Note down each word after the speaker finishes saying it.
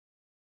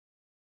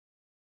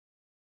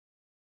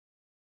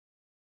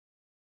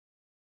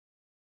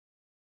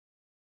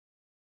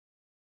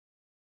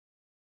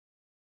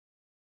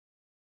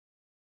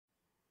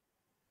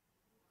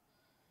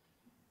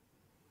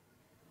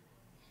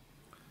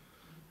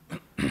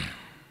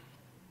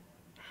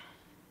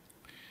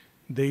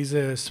there is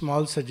a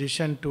small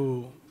suggestion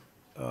to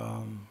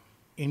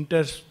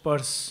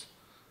intersperse,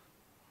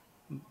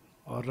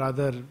 or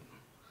rather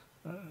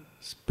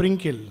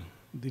sprinkle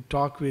the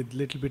talk with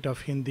little bit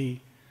of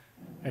Hindi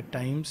at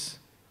times,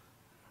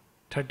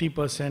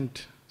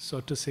 30%,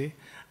 so to say.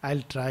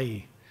 I'll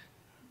try.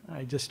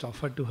 I just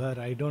offered to her,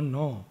 I don't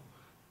know.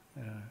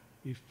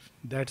 If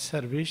that's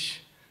her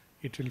wish,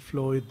 it will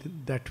flow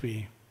that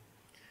way.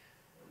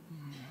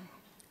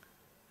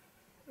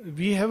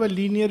 We have a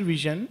linear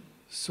vision,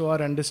 so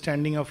our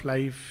understanding of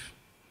life,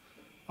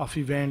 of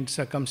events,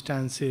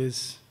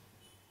 circumstances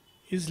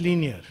is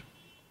linear.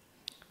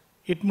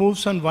 It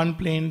moves on one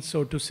plane,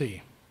 so to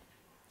say.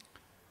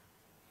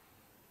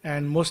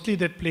 And mostly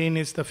that plane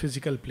is the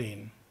physical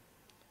plane.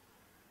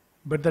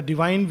 But the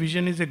divine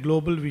vision is a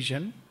global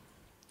vision.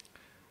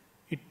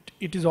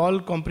 It is all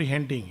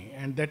comprehending,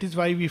 and that is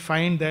why we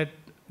find that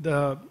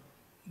the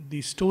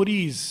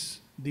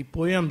stories, the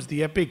poems,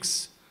 the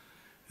epics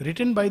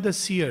written by the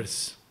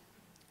seers,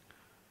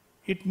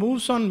 it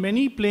moves on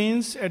many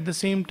planes at the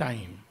same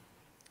time.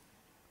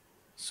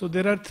 So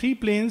there are three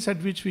planes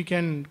at which we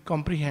can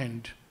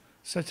comprehend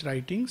such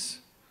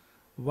writings.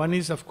 One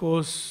is, of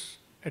course,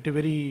 at a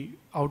very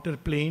outer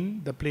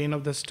plane, the plane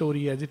of the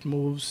story as it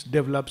moves,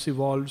 develops,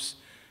 evolves,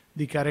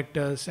 the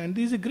characters, and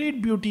there is a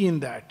great beauty in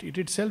that. It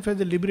itself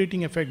has a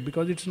liberating effect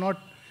because it's not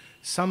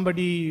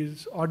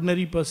somebody's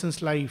ordinary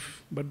person's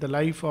life, but the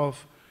life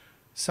of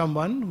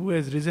someone who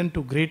has risen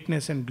to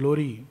greatness and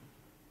glory.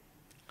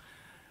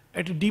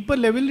 At a deeper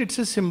level, it's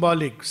a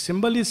symbolic.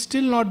 Symbol is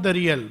still not the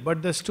real,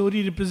 but the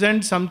story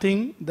represents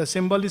something. The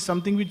symbol is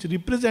something which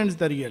represents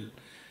the real.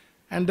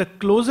 And the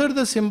closer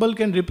the symbol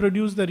can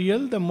reproduce the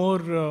real, the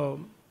more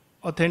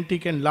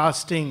authentic and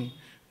lasting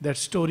that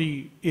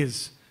story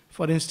is.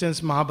 For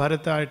instance,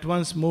 Mahabharata at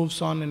once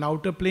moves on an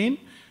outer plane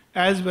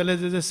as well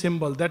as a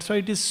symbol. That's why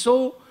it is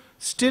so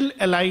still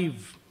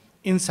alive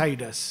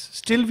inside us.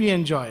 Still we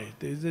enjoy.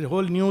 There is a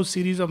whole new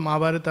series of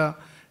Mahabharata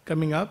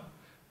coming up.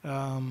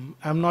 I'm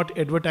not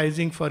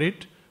advertising for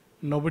it.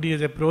 Nobody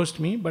has approached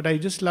me, but I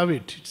just love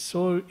it. It's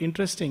so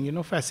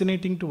interesting,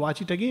 fascinating to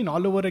watch it again,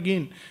 all over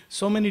again,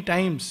 so many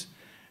times.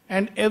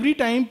 And every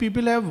time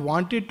people have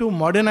wanted to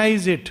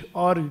modernize it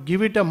or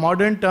give it a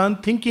modern turn,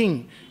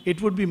 thinking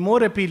it would be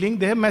more appealing,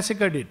 they have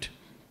massacred it.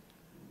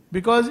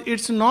 Because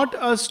it's not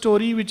a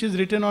story which is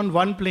written on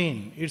one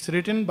plane. It's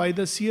written by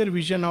the seer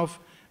vision of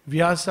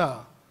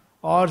Vyasa,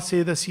 or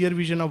say the seer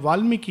vision of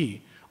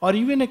Valmiki, or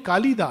even a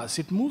Kalidas.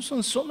 It moves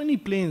on so many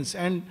planes.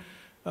 And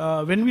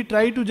when we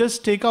try to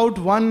just take out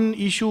one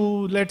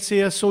issue, let's say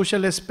a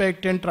social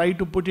aspect, and try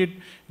to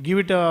give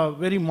it a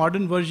very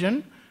modern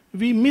version,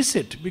 we miss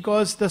it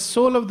because the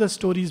soul of the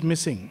story is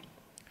missing.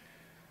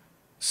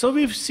 So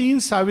we've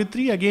seen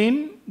Savitri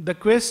again. The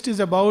quest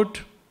is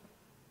about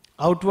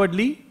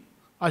outwardly.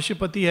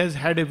 Ashupati has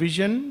had a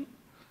vision.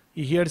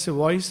 He hears a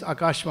voice,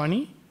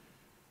 Akashvani,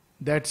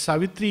 that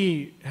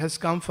Savitri has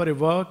come for a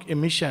work, a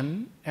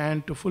mission,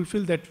 and to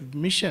fulfill that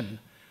mission,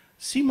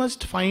 she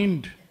must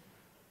find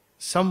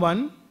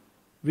someone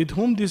with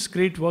whom this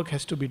great work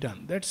has to be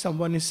done. That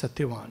someone is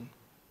Satyavan.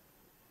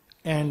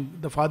 And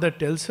the father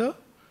tells her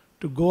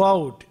to go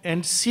out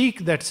and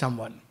seek that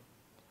someone.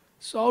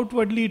 So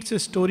outwardly it's a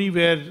story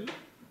where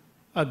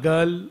a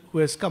girl who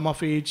has come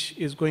of age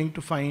is going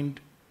to find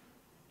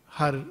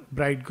her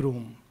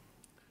bridegroom.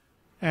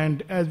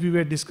 And as we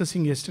were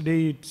discussing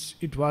yesterday,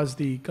 it was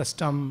the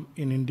custom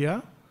in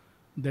India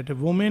that a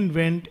woman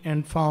went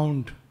and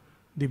found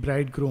the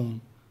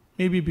bridegroom.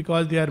 Maybe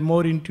because they are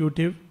more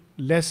intuitive,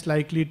 less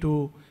likely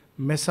to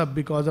mess up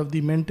because of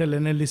the mental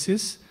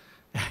analysis,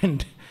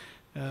 and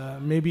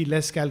maybe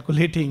less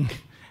calculating.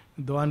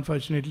 Though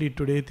unfortunately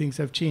today things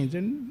have changed,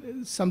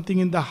 and something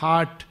in the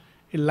heart,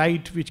 a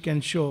light which can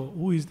show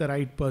who is the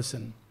right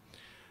person.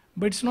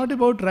 But it's not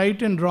about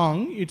right and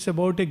wrong, it's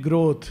about a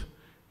growth.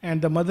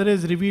 And the mother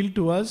has revealed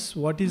to us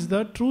what is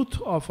the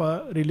truth of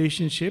a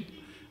relationship,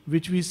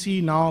 which we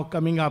see now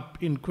coming up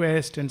in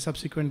Quest and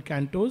subsequent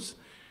cantos.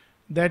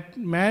 That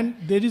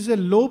there is a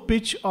low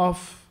pitch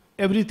of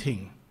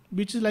everything,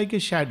 which is like a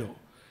shadow.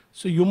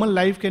 So human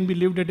life can be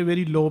lived at a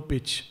very low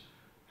pitch.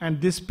 And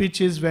this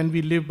pitch is when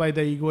we live by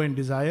the ego and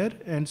desire,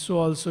 and so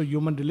also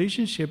human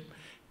relationship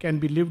can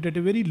be lived at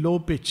a very low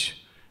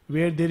pitch,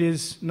 where there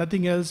is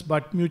nothing else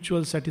but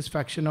mutual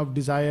satisfaction of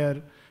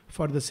desire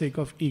for the sake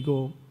of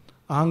ego.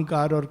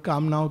 अहंकार और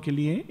कामनाओं के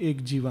लिए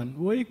एक जीवन,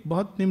 वो एक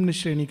बहुत निम्न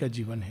श्रेणी का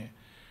जीवन है.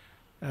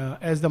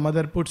 As the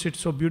mother puts it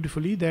so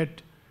beautifully,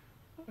 that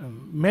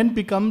men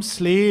become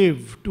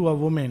slave to a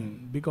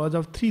woman because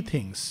of three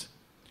things.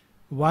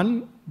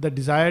 One, the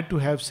desire to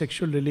have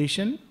sexual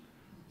relation.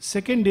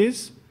 Second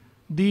is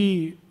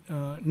the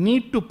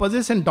need to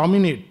possess and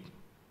dominate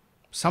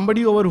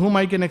somebody over whom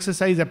I can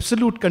exercise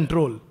absolute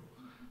control.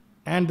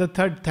 And the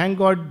third, thank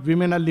God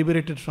women are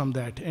liberated from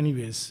that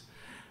anyways.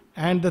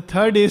 And the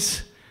third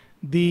is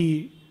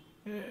the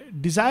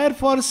desire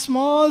for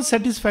small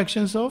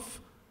satisfactions of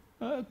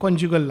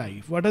conjugal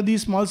life. What are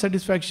these small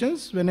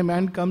satisfactions? When a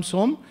man comes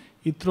home,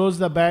 he throws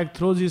the bag,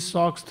 throws his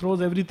socks,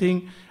 throws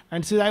everything,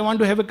 and says, I want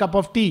to have a cup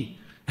of tea.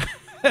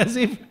 As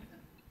if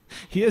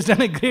he has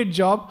done a great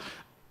job,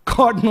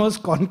 God knows,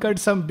 conquered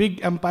some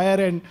big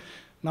empire, and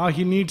now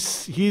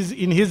he's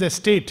in his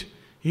estate.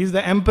 He's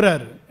the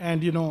emperor,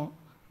 and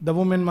the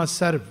woman must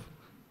serve.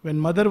 When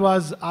mother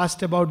was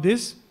asked about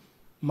this,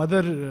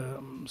 mother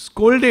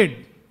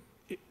scolded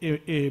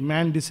a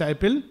man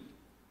disciple.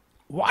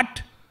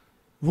 What?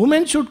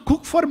 Women should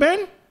cook for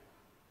men?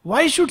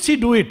 Why should she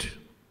do it?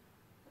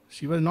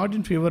 She was not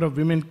in favor of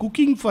women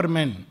cooking for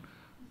men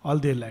all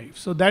their life.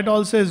 So that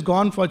also is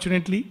gone,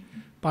 fortunately,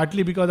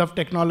 partly because of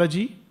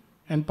technology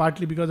and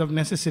partly because of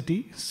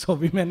necessity. So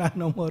women are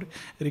no more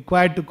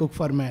required to cook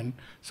for men.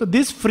 So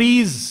this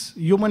frees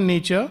human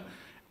nature,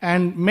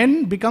 and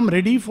men become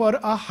ready for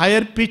a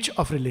higher pitch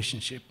of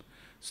relationship.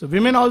 So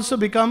women also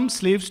become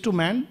slaves to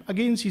man.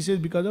 Again, she says,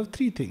 because of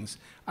three things.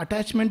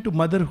 Attachment to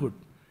motherhood.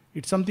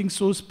 It's something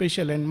so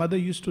special, and mother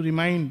used to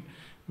remind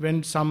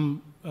when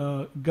some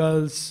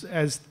girls,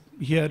 as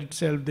here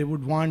itself, they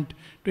would want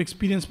to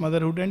experience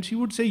motherhood, and she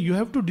would say, you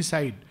have to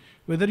decide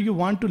whether you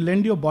want to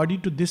lend your body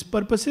to this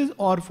purposes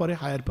or for a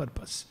higher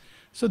purpose.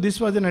 So this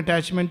was an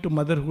attachment to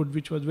motherhood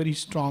which was very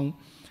strong.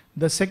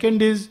 The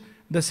second is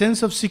the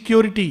sense of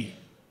security.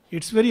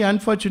 It's very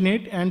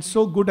unfortunate and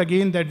so good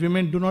again that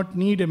women do not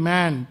need a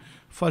man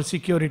for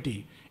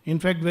security. In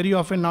fact, very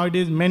often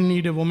nowadays men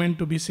need a woman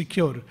to be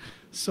secure.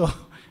 So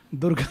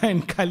Durga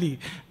and Kali.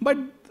 But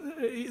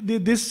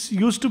this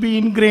used to be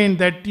ingrained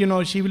that,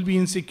 she will be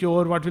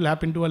insecure, what will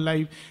happen to her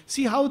life.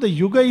 See how the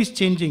yuga is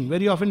changing.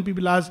 Very often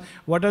people ask,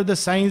 what are the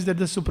signs that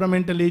the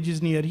supramental age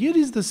is near? Here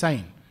is the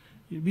sign.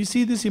 We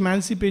see this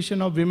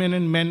emancipation of women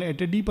and men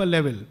at a deeper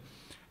level.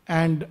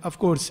 And of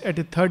course, at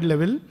a third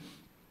level,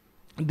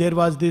 there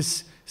was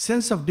this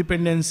sense of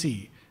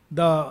dependency,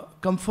 the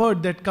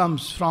comfort that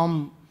comes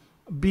from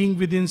being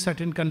within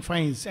certain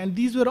confines. And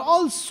these were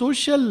all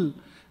social,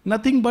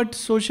 nothing but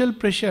social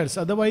pressures.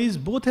 Otherwise,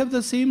 both have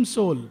the same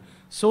soul.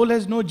 Soul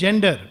has no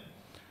gender.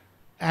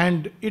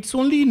 And it's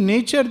only in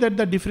nature that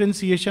the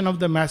differentiation of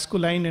the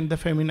masculine and the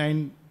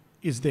feminine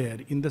is there.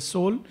 In the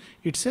soul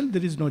itself,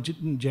 there is no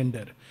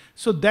gender.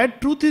 So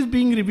that truth is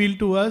being revealed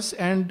to us,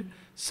 and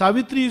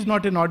Savitri is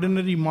not an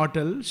ordinary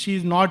mortal. She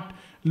is not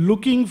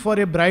looking for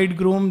a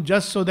bridegroom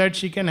just so that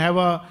she can have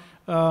a,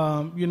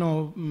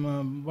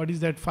 what is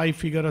that,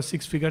 5-figure or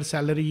 6-figure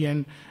salary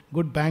and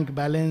good bank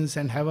balance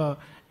and have a,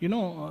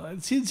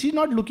 she's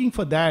not looking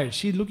for that.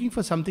 She's looking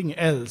for something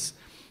else.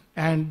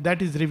 And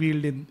that is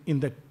revealed in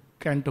the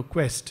Canto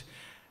Quest.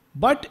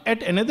 But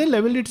at another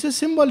level, it's a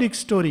symbolic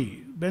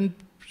story. When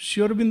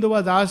Sri Aurobindo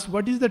was asked,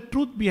 what is the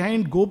truth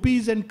behind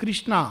gopis and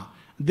Krishna,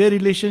 their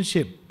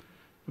relationship?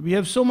 We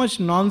have so much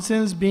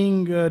nonsense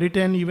being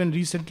written. Even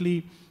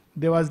recently,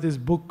 there was this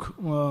book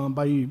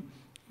by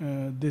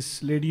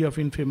this lady of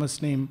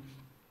infamous name,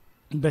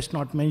 best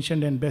not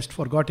mentioned and best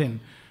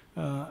forgotten,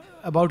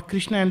 about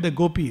Krishna and the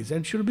gopis.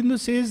 And Sri Aurobindo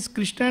says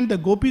Krishna and the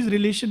gopis'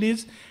 relation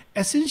is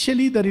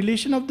essentially the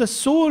relation of the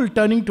soul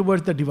turning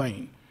towards the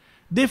divine.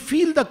 They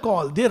feel the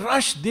call, they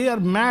rush, they are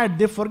mad,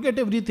 they forget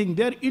everything,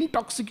 they are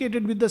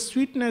intoxicated with the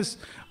sweetness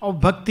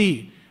of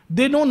bhakti.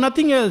 They know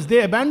nothing else,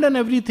 they abandon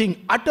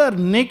everything, utter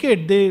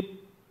naked, they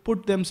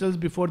put themselves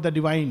before the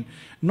divine.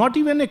 Not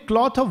even a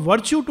cloth of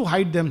virtue to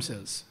hide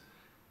themselves.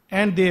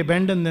 And they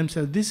abandon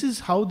themselves. This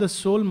is how the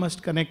soul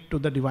must connect to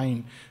the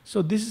divine.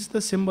 So this is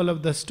the symbol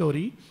of the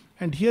story.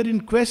 And here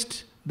in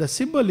Quest, the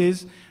symbol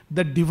is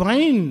the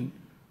divine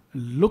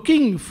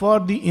looking for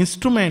the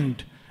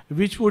instrument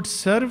which would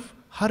serve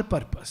her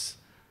purpose.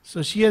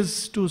 So she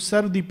has to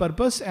serve the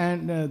purpose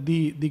and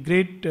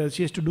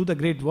she has to do the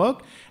great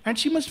work, and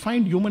she must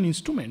find human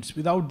instruments.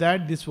 Without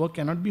that, this work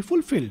cannot be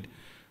fulfilled.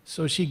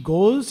 So she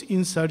goes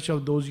in search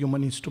of those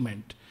human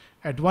instruments.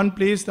 At one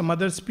place, the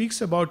mother speaks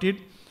about it.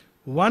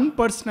 One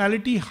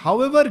personality,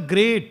 however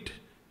great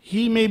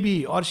he may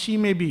be or she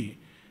may be,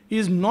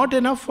 is not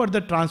enough for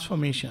the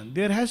transformation.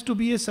 There has to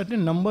be a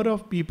certain number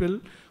of people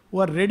who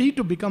are ready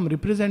to become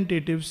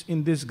representatives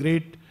in this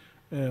great,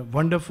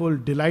 wonderful,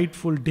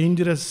 delightful,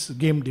 dangerous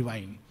game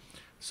divine.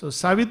 So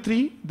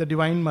Savitri, the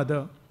Divine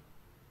Mother,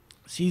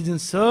 she is in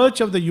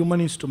search of the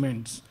human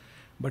instruments.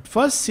 But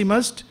first she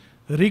must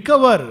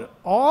recover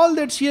all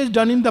that she has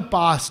done in the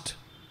past.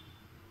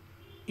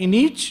 In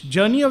each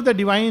journey of the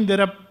divine,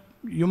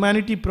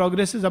 humanity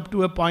progresses up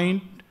to a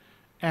point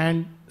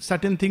and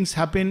certain things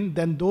happen.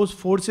 Then those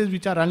forces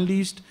which are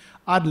unleashed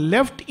are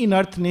left in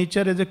earth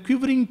nature as a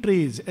quivering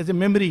trace, as a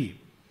memory.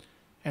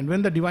 And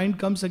when the divine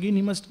comes again,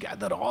 he must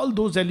gather all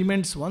those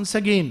elements once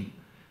again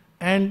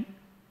and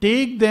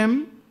take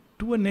them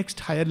to a next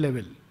higher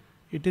level.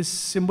 It is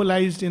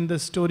symbolized in the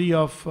story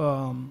of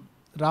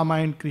Rama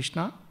and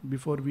Krishna.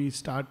 Before we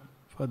start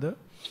further,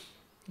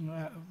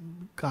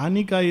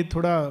 कहानी का ये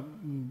थोड़ा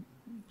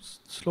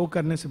slow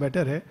करने से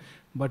better है,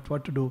 but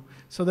what to do?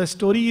 So the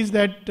story is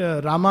that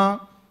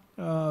Rama,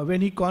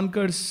 when he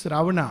conquers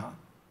Ravana,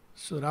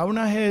 so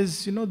Ravana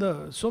has,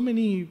 so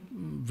many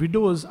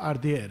widows are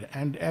there,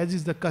 and as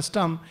is the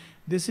custom,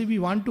 they say, we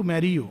want to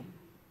marry you.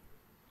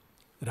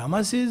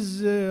 Rama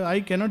says,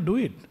 I cannot do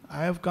it.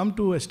 I have come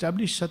to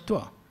establish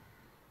Sattva.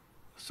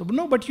 So,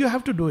 no, but you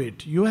have to do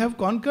it. You have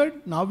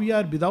conquered. Now we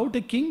are without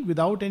a king,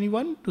 without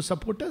anyone to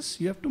support us.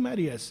 You have to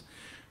marry us.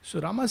 So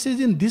Rama says,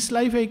 in this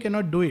life I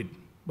cannot do it,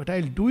 but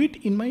I'll do it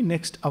in my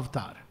next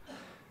avatar.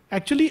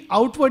 Actually,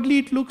 outwardly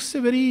it looks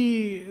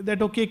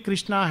okay,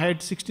 Krishna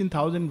had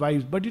 16,000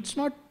 wives, but it's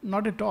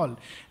not at all.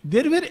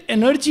 There were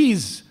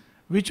energies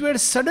which were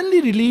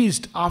suddenly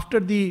released after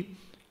the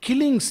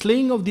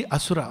slaying of the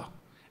Asura.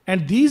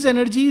 And these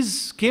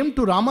energies came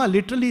to Rama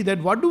literally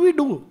that what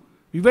do?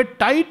 We were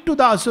tied to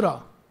the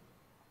Asura.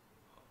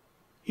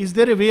 Is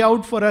there a way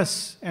out for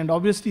us? And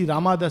obviously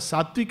Rama, the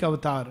Sattvic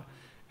avatar,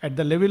 at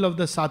the level of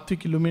the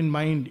Sattvic illumined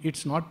mind,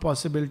 it's not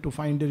possible to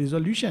find a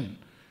resolution.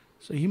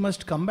 So he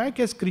must come back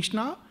as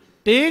Krishna,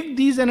 take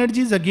these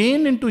energies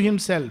again into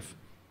himself,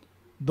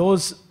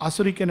 those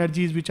Asuric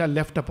energies which are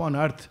left upon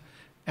earth,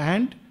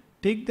 and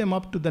take them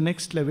up to the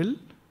next level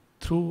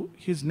through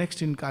his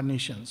next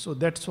incarnation. So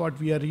that's what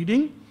we are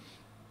reading.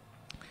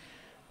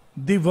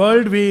 The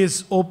world way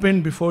is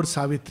open before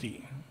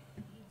Savitri.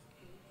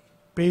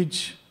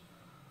 Page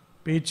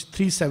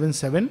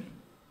 377.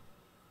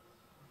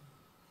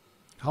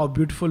 How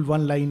beautiful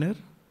one-liner.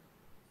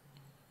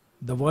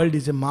 The world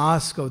is a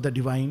mask of the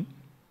divine.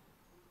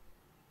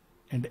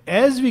 And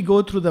as we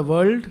go through the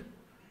world,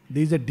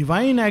 there is a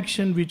divine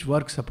action which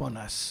works upon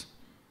us.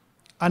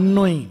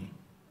 Unknowing.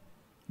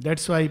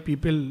 That's why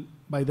people,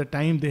 by the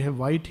time they have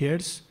white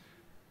hairs,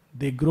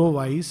 they grow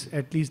wise.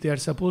 At least they are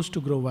supposed to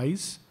grow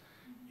wise.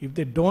 If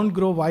they don't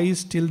grow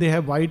wise till they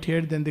have white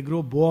hair, then they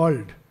grow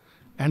bald.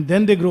 And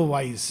then they grow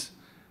wise.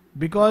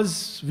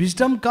 Because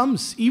wisdom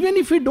comes, even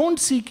if we don't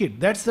seek it.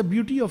 That's the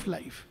beauty of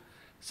life.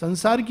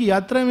 संसार की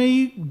यात्रा में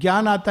ही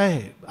ज्ञान आता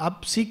है,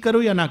 आप सीख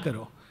करो या ना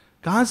करो.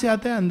 कहाँ से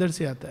आता है? अंदर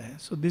से आता है.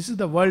 So this is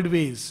the world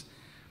ways.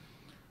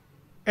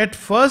 At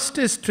first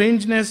a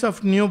strangeness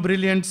of new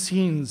brilliant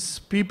scenes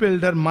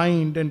peopled her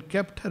mind and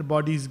kept her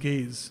body's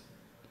gaze.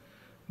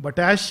 But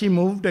as she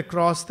moved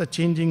across the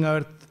changing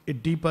earth, a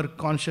deeper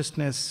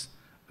consciousness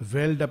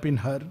welled up in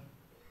her.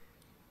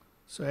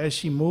 So as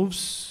she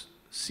moves,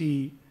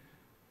 she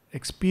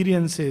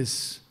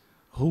experiences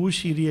who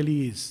she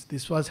really is.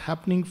 This was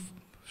happening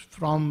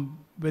from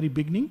very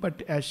beginning,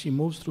 but as she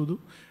moves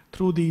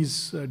through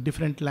these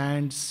different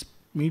lands,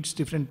 meets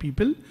different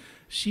people,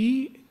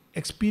 she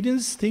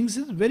experiences things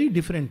very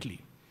differently.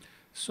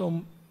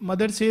 So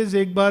mother says,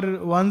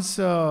 once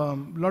a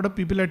lot of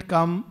people had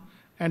come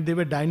and they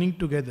were dining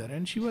together,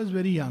 and she was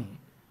very young.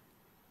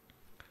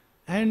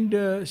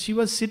 And she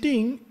was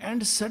sitting,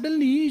 and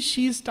suddenly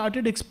she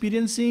started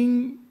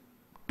experiencing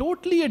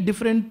totally a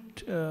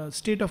different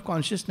state of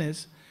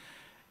consciousness.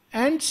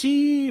 And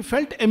she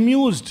felt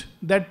amused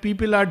that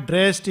people are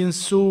dressed in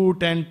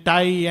suit and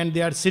tie and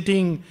they are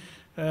sitting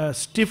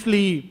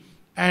stiffly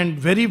and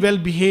very well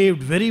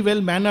behaved, very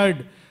well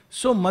mannered.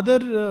 So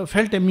mother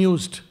felt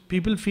amused.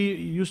 People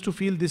used to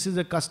feel this is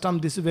a custom,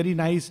 this is very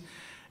nice.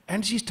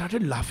 And she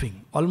started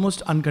laughing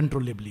almost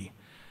uncontrollably.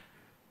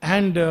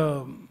 And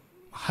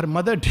her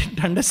mother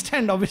didn't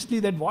understand obviously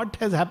that what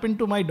has happened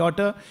to my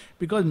daughter,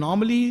 because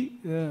normally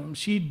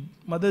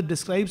mother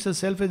describes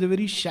herself as a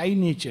very shy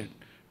nature.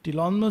 Till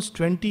almost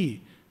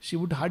 20, she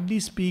would hardly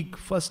speak.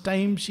 First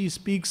time she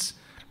speaks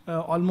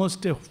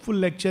almost a full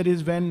lecture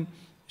is when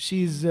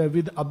she is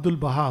with Abdul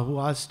Baha, who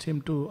asked her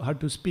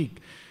to speak.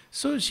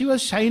 So she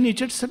was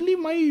shy-natured. Suddenly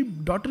my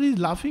daughter is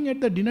laughing at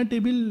the dinner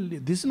table.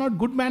 This is not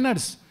good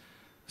manners.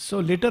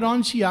 So later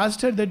on she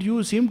asked her that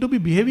you seem to be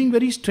behaving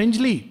very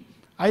strangely.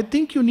 I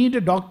think you need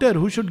a doctor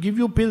who should give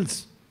you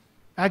pills.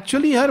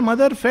 Actually her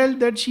mother felt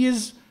that she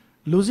is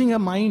losing her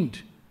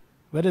mind.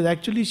 Whereas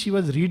actually she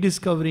was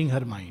rediscovering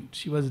her mind.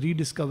 She was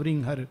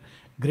rediscovering her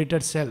greater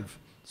self.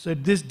 So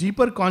at this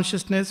deeper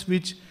consciousness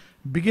which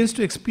begins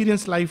to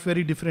experience life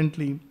very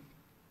differently.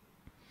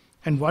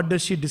 And what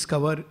does she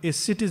discover? A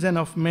citizen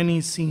of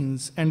many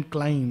scenes and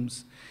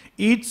climes.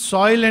 Each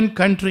soil and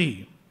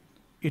country,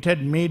 it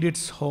had made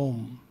its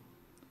home.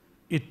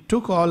 It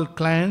took all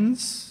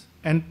clans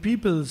and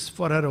peoples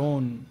for her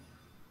own,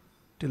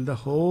 till the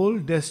whole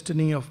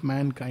destiny of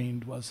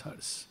mankind was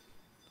hers.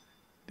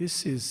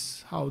 This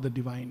is how the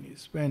divine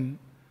is. When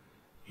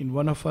in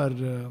one of our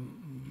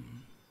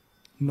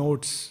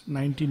notes,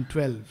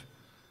 1912,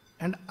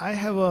 and I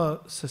have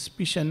a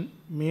suspicion,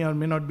 may or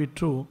may not be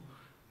true,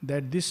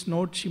 that this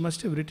note she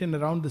must have written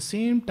around the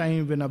same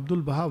time when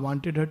Abdul Baha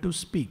wanted her to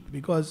speak,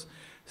 because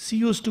she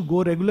used to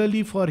go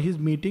regularly for his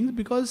meetings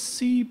because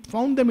she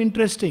found them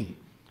interesting.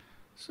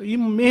 So he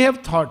may have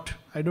thought,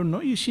 I don't know,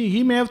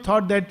 he may have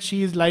thought that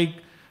she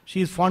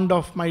is fond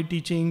of my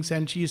teachings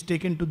and she is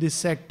taken to this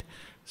sect.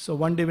 So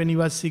one day when he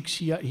was sick,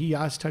 he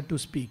asked her to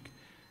speak.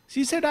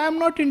 She said, I am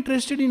not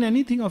interested in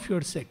anything of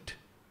your sect.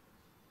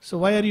 So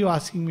why are you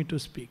asking me to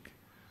speak?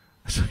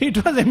 So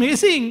it was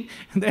amazing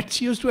that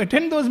she used to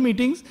attend those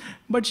meetings,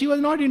 but she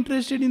was not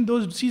interested in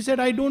those. She said,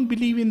 I don't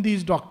believe in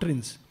these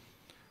doctrines.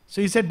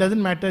 So he said,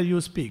 doesn't matter, you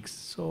speak.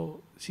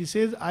 So she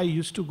says, I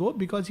used to go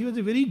because he was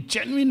a very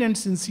genuine and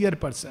sincere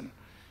person.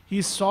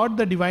 He sought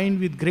the divine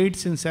with great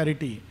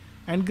sincerity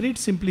and great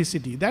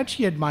simplicity. That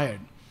she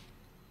admired.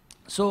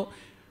 So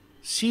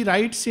She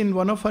writes in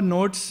one of her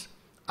notes,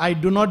 I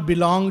do not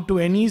belong to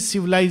any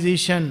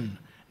civilization,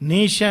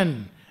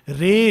 nation,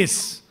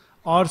 race,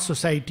 or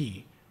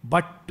society,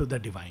 but to the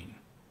divine.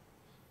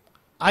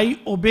 I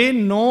obey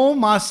no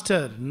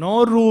master,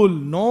 no rule,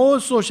 no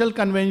social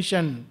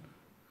convention,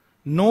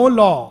 no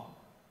law,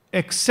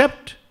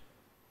 except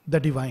the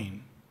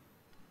divine.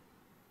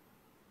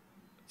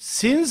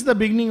 Since the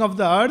beginning of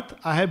the earth,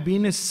 I have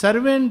been a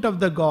servant of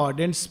the God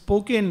and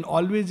spoken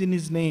always in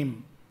His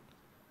name.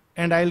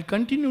 And I will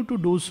continue to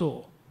do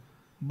so.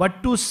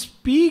 But to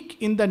speak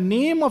in the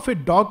name of a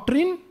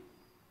doctrine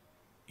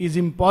is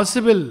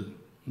impossible.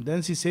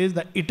 Then she says,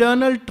 the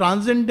eternal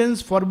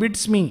transcendence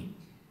forbids me.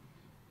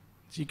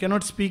 She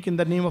cannot speak in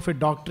the name of a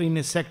doctrine,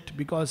 a sect,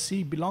 because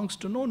she belongs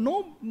to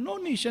no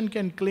nation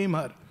can claim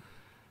her.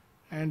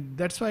 And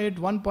that's why at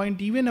one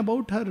point, even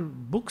about her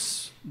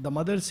books, the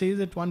mother says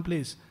at one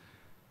place,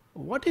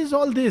 what is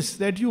all this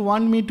that you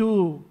want me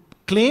to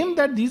claim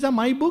that these are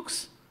my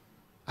books?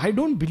 I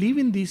don't believe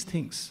in these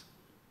things.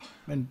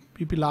 When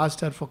people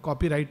asked her for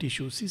copyright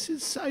issues, she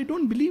says, I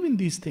don't believe in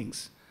these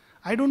things.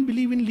 I don't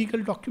believe in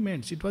legal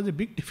documents. It was a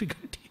big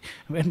difficulty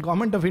when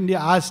Government of India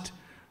asked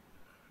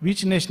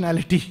which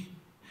nationality,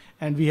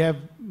 and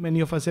many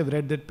of us have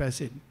read that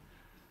passage.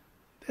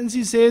 Then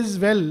she says,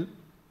 well,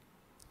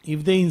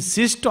 if they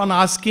insist on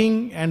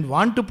asking and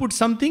want to put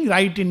something,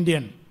 write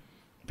Indian,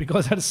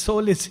 because her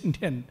soul is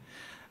Indian.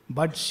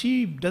 But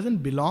she doesn't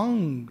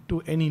belong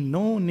to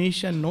no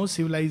nation, no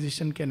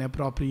civilization can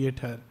appropriate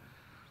her.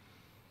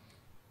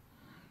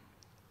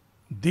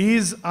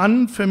 These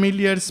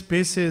unfamiliar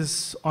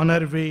spaces on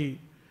her way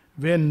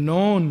were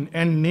known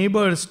and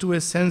neighbors to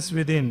a sense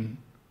within.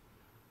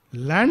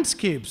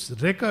 Landscapes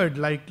recurred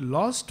like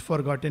lost,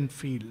 forgotten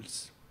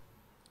fields.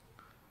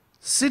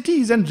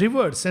 Cities and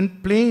rivers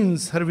and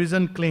plains her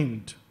vision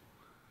claimed,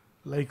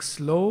 like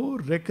slow,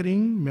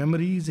 recurring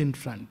memories in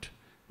front.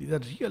 These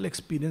are real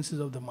experiences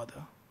of the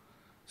mother.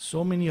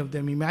 So many of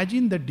them.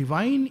 Imagine the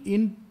divine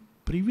in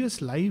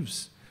previous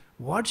lives,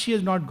 what she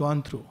has not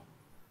gone through.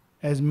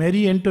 As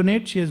Marie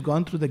Antoinette, she has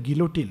gone through the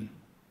guillotine.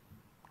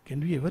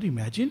 Can we ever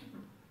imagine?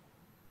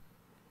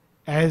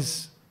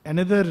 As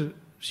another,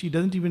 she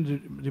doesn't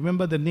even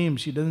remember the name,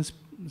 she doesn't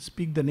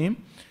speak the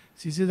name.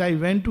 She says, I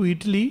went to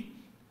Italy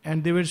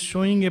and they were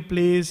showing a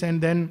place, and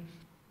then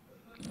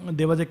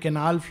there was a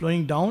canal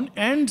flowing down,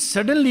 and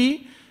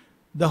suddenly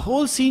the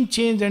whole scene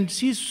changed and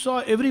she saw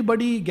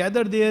everybody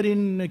gathered there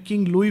in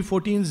King Louis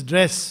XIV's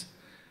dress.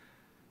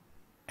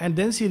 And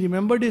then she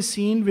remembered a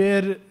scene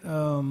where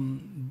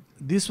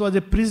this was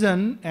a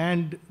prison,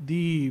 and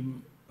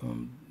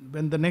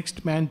when the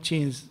next man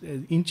changed,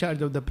 in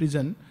charge of the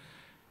prison,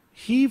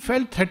 he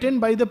felt threatened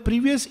by the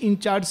previous in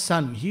charge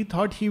son. He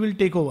thought he will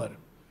take over.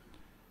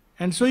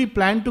 And so he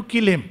planned to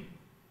kill him.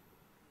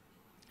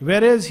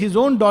 Whereas his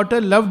own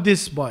daughter loved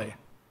this boy.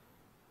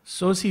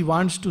 So she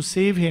wants to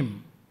save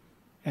him.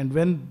 And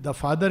when the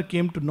father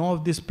came to know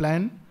of this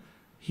plan,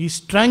 he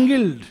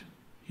strangled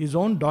his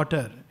own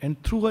daughter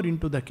and threw her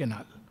into the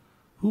canal.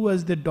 Who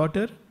was that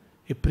daughter?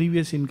 A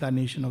previous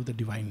incarnation of the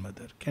Divine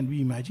Mother. Can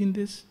we imagine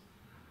this?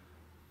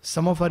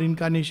 Some of our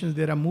incarnations,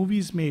 there are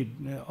movies made,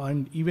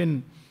 and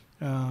even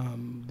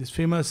this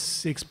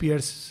famous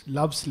Shakespeare's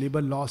Love's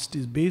Labour Lost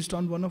is based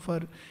on one of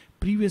her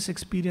previous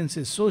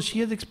experiences. So she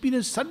has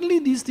experienced, suddenly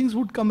these things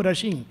would come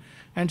rushing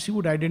and she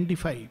would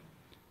identify.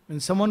 When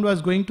someone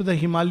was going to the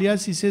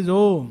Himalayas, he says,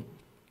 oh,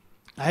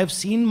 I have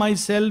seen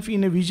myself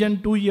in a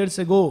vision 2 years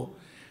ago,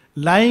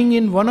 lying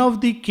in one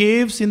of the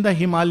caves in the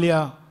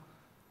Himalaya,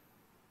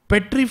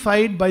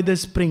 petrified by the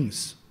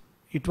springs.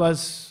 It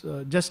was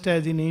just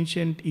as in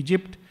ancient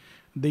Egypt,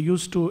 they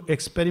used to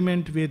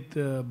experiment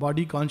with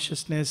body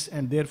consciousness,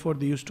 and therefore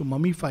they used to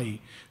mummify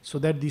so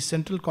that the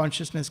central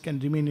consciousness can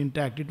remain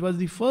intact. It was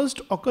the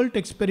first occult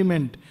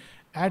experiment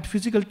at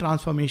physical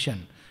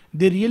transformation.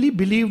 They really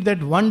believed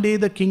that one day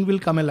the king will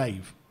come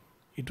alive.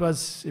 It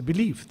was a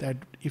belief that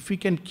if we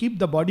can keep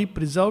the body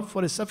preserved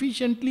for a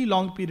sufficiently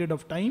long period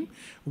of time,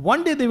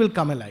 one day they will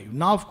come alive.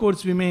 Now, of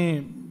course, we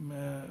may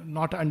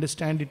not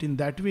understand it in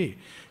that way.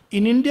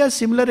 In India,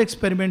 similar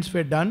experiments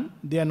were done.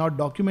 They are not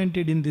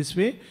documented in this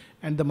way.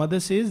 And the mother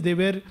says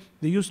they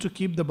used to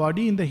keep the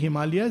body in the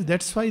Himalayas.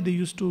 That's why they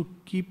used to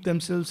keep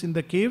themselves in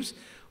the caves.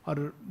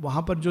 और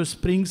वहाँ पर जो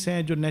springs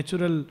हैं, जो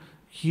natural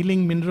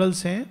healing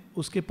minerals हैं,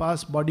 उसके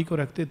पास body को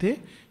रखते थे,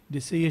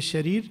 जिससे ये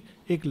शरीर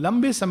एक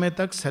लंबे समय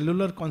तक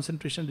cellular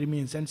concentration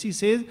remains. And she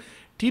says,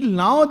 till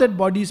now that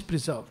body is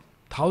preserved,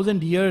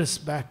 1,000 years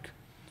back.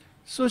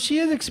 So she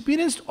has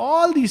experienced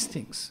all these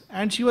things,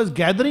 and she was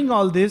gathering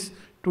all this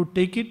to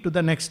take it to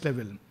the next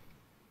level.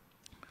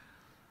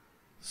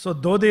 So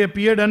though they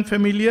appeared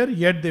unfamiliar,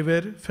 yet they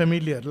were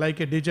familiar, like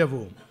a deja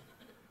vu.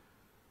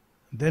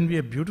 Then we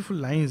have beautiful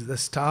lines. The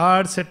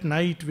stars at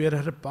night were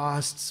her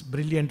past's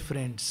brilliant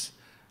friends.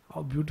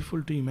 How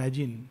beautiful to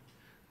imagine.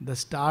 The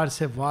stars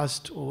have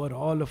watched over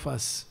all of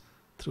us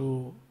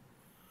through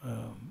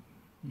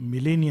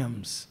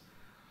millenniums.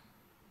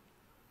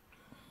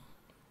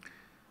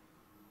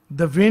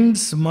 The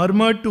winds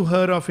murmured to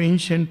her of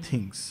ancient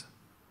things.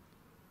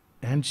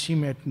 and she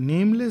met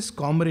nameless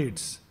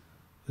comrades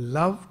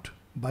loved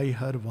by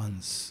her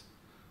once.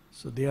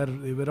 So they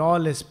were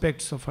all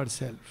aspects of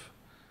herself.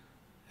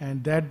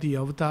 And that the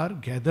avatar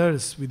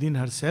gathers within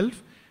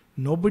herself.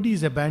 Nobody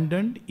is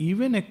abandoned,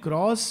 even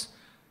across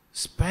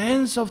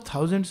spans of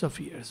thousands of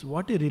years.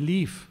 What a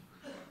relief.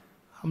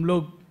 हम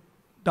लोग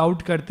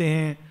doubt करते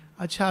हैं,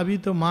 अच्छा अभी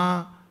तो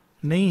माँ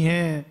नहीं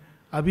है,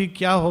 अभी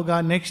क्या होगा,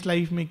 नेक्स्ट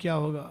लाइफ में क्या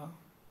होगा.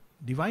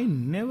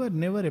 Divine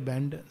never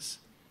abandons.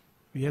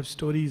 We have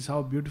stories,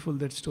 how beautiful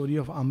that story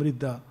of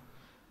Amrita,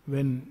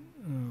 when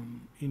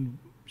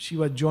she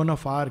was Joan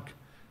of Arc,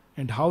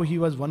 and how he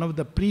was one of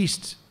the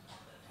priests.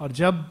 और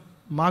जब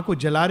माँ को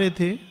जला रहे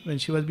थे, when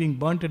she was being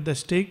burnt at the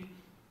stake,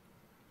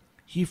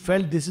 he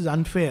felt this is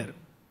unfair,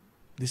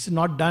 this is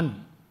not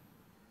done.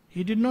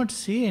 He did not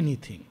say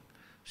anything.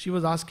 She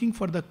was asking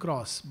for the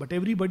cross, but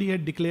everybody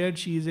had declared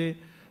she is a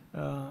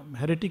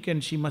heretic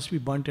and she must be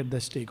burnt at the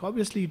stake.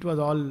 Obviously it was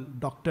all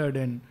doctored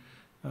and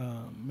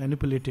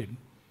manipulated.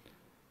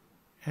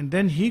 And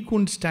then he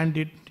couldn't stand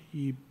it.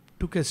 He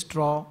took a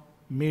straw,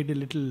 made a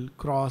little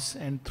cross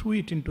and threw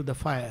it into the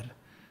fire.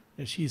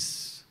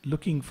 She's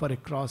looking for a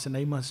cross and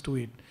I must do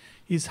it.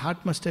 His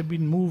heart must have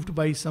been moved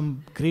by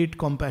some great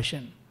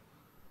compassion.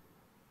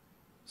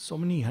 So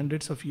many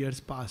hundreds of years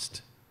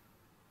passed.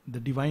 The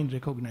divine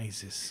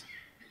recognizes,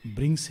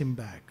 brings him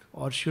back.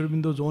 Or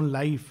Aurobindo own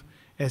life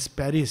as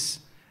Paris,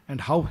 and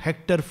how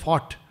Hector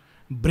fought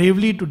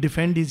bravely to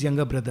defend his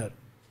younger brother.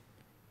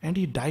 And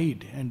he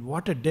died, and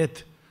what a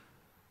death.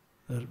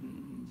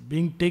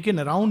 Being taken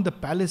around the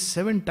palace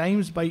 7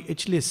 times by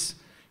Achilles.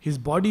 His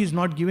body is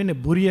not given a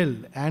burial,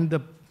 and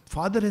the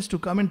father has to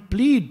come and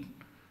plead.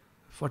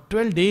 For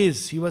 12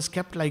 days he was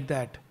kept like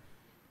that.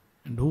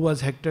 And who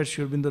was Hector?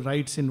 Aurobindo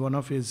writes in one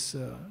of his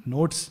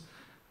notes,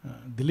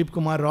 Dilip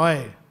Kumar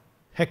Roy,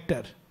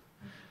 Hector.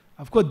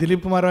 Of course,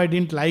 Dilip Kumar Roy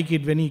didn't like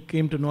it when he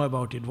came to know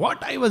about it.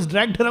 What? I was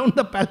dragged around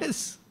the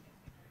palace.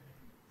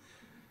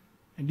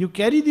 And you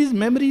carry these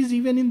memories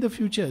even in the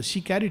future. She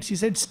carried, she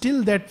said,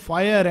 still that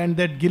fire and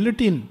that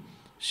guillotine,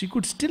 she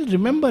could still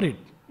remember it.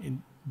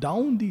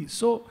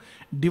 So,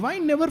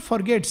 divine never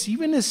forgets,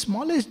 even a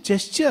smallest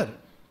gesture.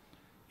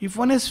 If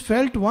one has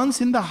felt once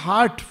in the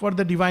heart for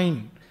the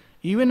divine,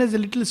 even as a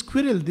little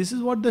squirrel, this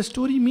is what the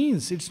story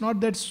means. It's not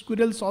that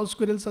all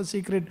squirrels are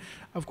sacred.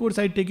 Of course,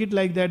 I take it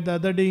like that. The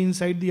other day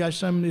inside the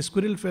ashram, a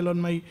squirrel fell on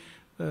my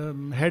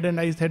head and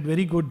I said,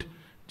 very good.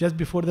 Just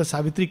before the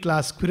Savitri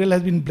class, squirrel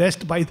has been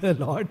blessed by the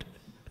Lord.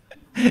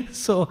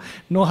 So,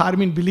 no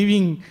harm in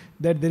believing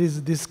that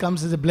this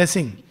comes as a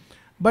blessing.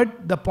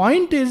 But the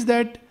point is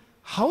that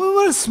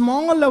however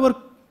small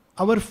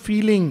our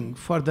feeling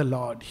for the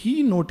Lord,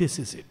 He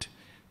notices it.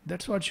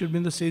 That's what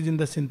Aurobindo says in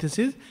the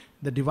synthesis.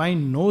 The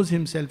divine knows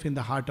himself in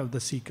the heart of the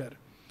seeker.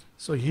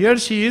 So here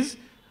she is,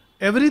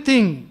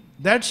 everything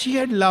that she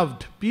had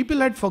loved, people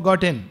had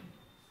forgotten.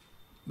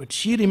 But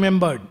she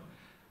remembered.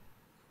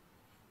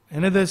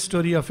 Another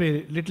story of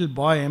a little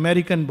boy,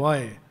 American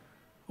boy,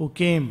 who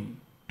came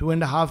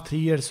 2.5, 3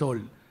 years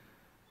old.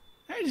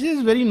 And he is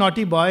a very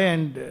naughty boy,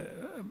 and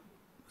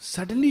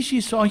suddenly she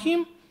saw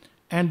him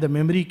and the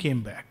memory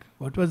came back.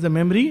 What was the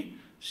memory?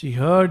 She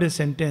heard a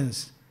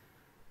sentence,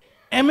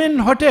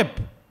 Amenhotep.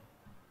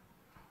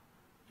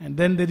 And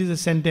then there is a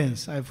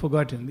sentence, I've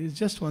forgotten. It's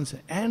just one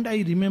sentence. And I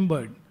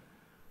remembered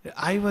that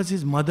I was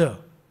his mother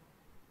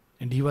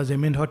and he was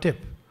Amenhotep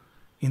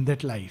in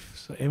that life.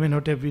 So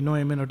Amenhotep, we know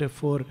Amenhotep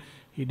IV,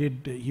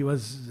 he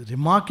was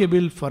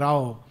remarkable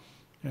Pharaoh.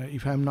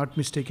 If I'm not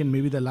mistaken,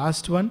 maybe the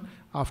last one.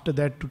 After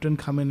that,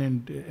 Tutankhamun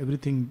and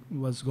everything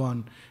was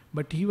gone.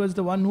 But he was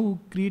the one who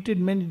created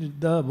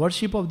the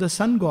worship of the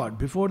sun god.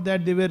 Before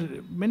that, there were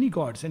many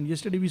gods. And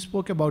yesterday we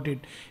spoke about it.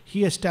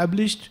 He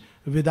established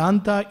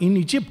Vedanta in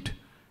Egypt.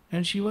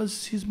 And she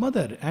was his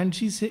mother. And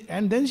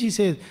then she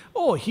says,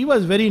 oh, he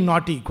was very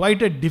naughty,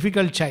 quite a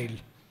difficult child.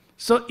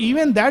 So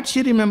even that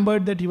she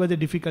remembered that he was a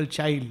difficult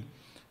child.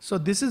 So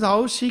this is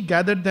how she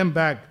gathered them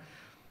back.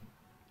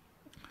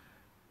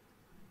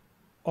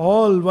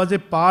 All was a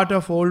part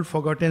of old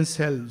forgotten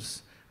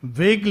selves.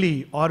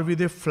 Vaguely or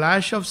with a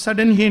flash of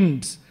sudden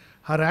hints,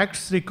 her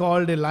acts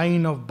recalled a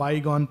line of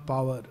bygone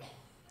power.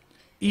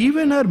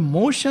 Even her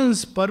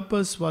motion's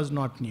purpose was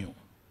not new.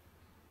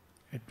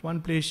 At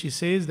one place she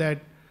says that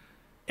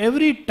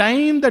every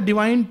time the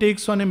divine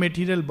takes on a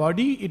material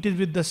body, it is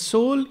with the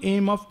sole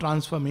aim of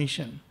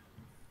transformation.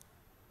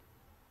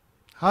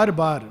 हर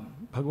बार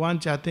भगवान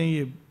चाहते हैं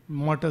ये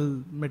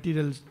mortal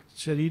material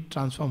शरीर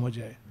transform हो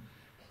जाए.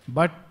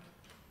 But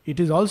it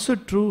is also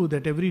true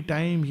that every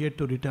time he had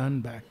to return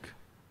back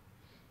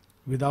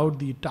without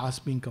the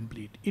task being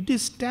complete. It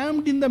is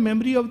stamped in the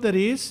memory of the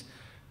race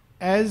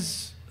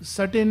as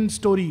certain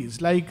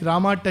stories like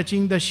Rama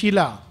touching the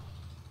Shila.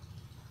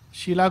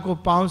 Sheila को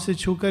पांव से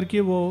छू करके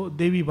वो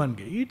देवी बन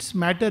गई. It's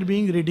matter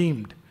being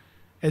redeemed,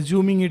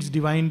 assuming it's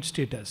divine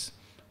status.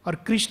 और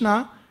Krishna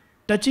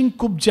touching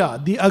Kubja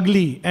the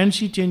ugly and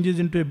she changes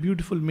into a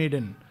beautiful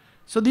maiden.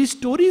 So these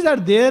stories are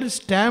there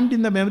stamped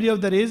in the memory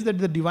of the race that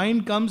the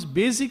divine comes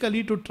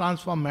basically to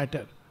transform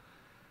matter.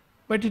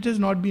 But it has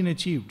not been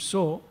achieved.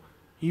 So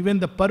Even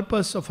the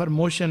purpose of her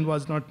motion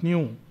was not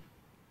new.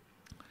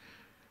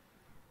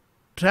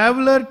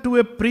 Traveler to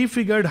a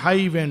prefigured high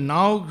event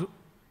now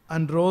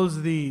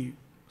unrolls the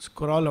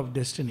scroll of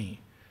destiny.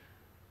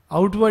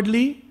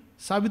 Outwardly,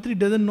 Savitri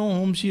doesn't know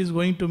whom she is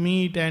going to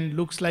meet and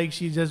looks like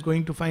she's just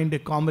going to find a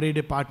comrade,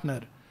 a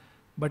partner.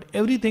 But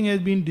everything has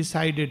been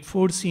decided,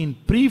 foreseen,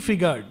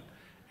 prefigured.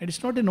 And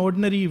it's not an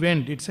ordinary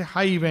event, it's a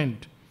high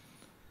event.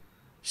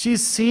 She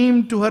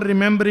seemed to her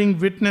remembering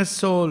witness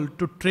soul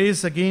to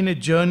trace again a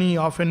journey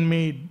often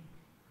made.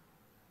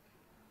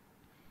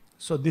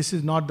 So this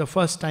is not the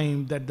first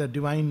time that the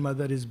Divine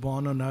Mother is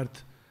born on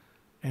earth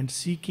and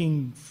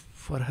seeking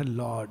for her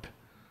Lord.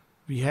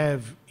 We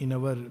have in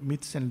our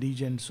myths and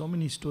legends so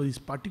many stories,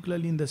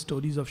 particularly in the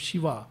stories of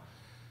Shiva,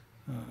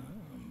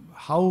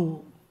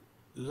 how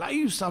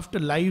lives after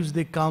lives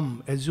they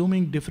come,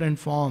 assuming different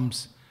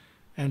forms.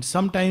 And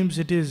sometimes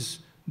it is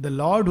the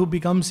Lord who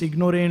becomes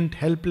ignorant,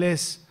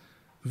 helpless,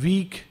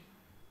 weak,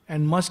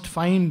 and must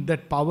find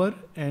that power.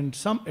 And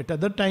at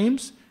other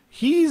times,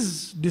 he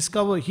is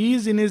discovered, he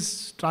is in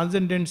his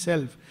transcendent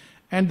self.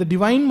 And the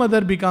Divine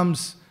Mother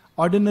becomes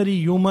ordinary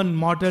human,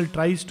 mortal,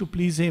 tries to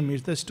please him.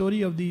 It's the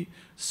story of the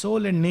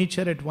soul and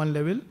nature at one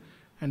level,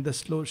 and the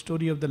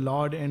story of the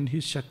Lord and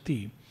his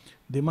Shakti.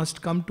 They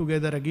must come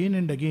together again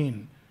and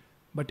again.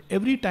 But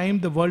every time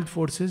the world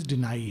forces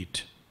deny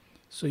it.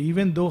 So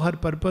even though her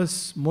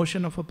purpose,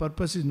 motion of her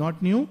purpose is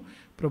not new,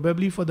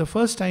 probably for the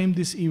first time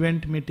this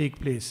event may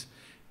take place.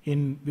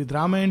 With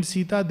Rama and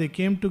Sita, they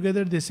came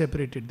together, they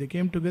separated. They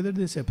came together,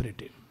 they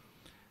separated.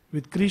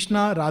 With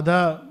Krishna,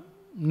 Radha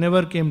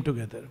never came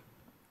together.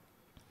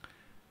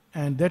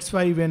 And that's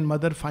why when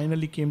Mother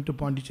finally came to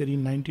Pondicherry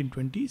in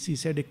 1920, she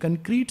said a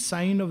concrete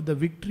sign of the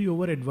victory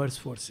over adverse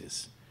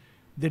forces.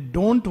 They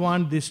don't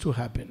want this to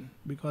happen,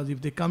 because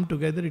if they come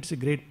together, it's a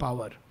great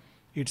power.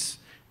 It's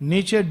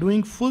nature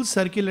doing full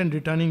circle and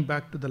returning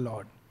back to the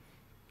Lord.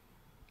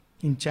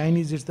 In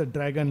Chinese, it's the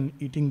dragon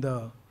eating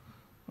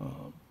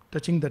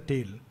touching the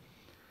tail.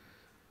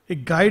 A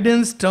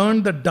guidance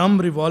turned the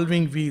dumb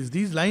revolving wheels.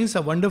 These lines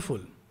are wonderful.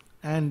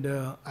 And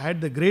I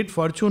had the great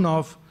fortune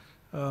of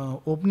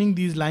opening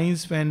these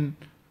lines when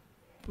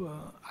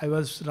I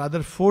was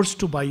rather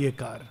forced to buy a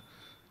car.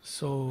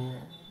 So,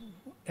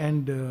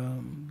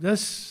 and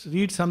just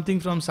read something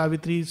from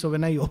Savitri. So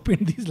when I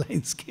opened, these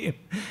lines came.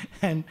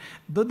 And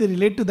though they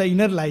relate to the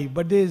inner life,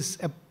 but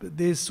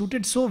they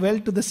suited so well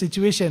to the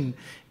situation.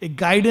 A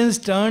guidance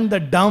turned the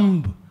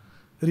dumb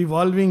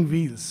revolving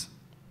wheels.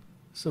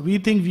 So we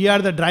think we are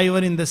the driver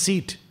in the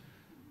seat.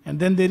 And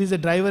then there is a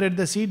driver at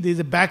the seat, there is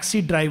a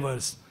backseat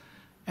drivers.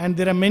 And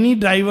there are many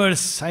drivers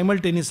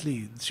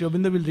simultaneously. Sri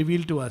Aurobindo will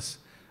reveal to us.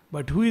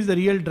 But who is the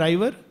real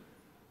driver?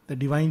 The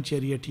divine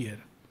charioteer.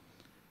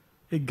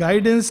 A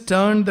guidance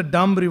turned the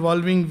dumb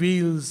revolving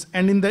wheels,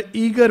 and in the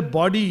eager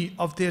body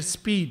of their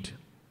speed,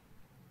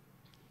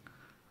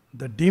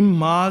 the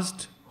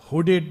dim-masked,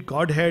 hooded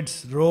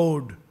Godheads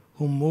rode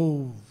who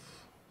move.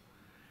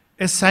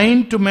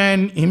 Assigned to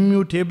man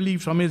immutably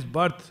from his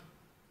birth,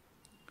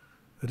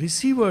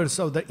 receivers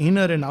of the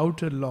inner and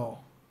outer law,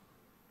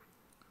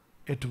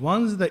 at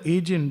once the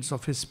agents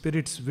of his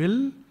spirit's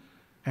will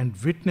and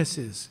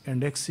witnesses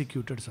and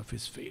executors of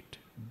his fate.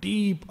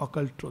 Deep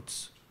occult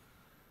truths.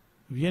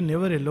 We are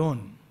never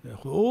alone. A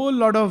whole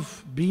lot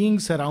of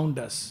beings around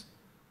us.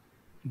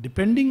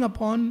 Depending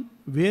upon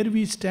where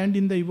we stand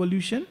in the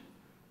evolution,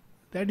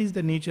 that is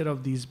the nature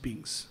of these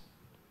beings.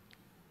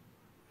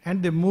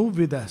 And they move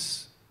with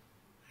us.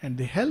 And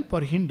they help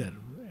or hinder.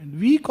 And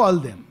we call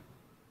them.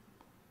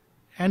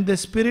 And the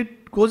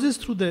spirit goes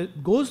through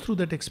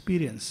that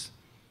experience.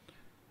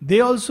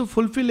 They also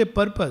fulfill a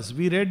purpose.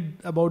 We read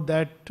about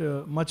that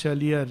much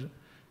earlier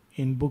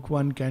in Book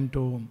 1,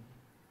 Canto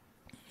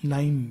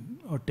 9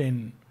 or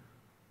 10,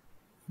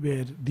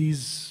 where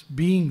these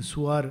beings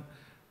who are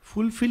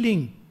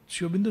fulfilling,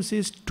 Sri Aurobindo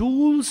says,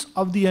 tools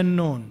of the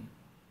unknown,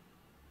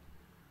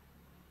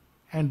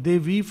 and they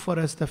weave for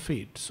us the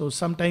fate. So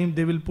sometimes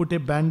they will put a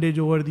bandage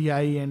over the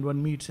eye and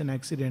one meets an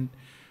accident.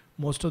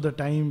 Most of the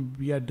time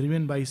we are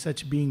driven by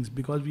such beings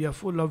because we are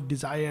full of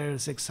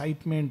desires,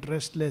 excitement,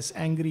 restless,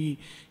 angry,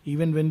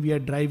 even when we are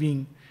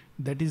driving.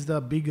 That is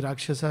the big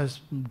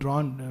Rakshasas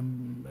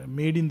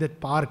made in that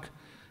park.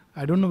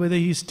 I don't know whether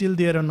he's still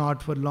there or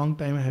not. For a long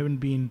time I haven't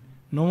been.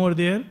 No more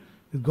there,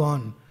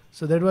 gone.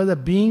 So that was a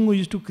being who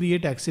used to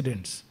create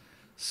accidents.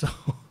 So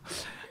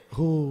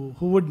who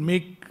would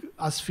make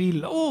us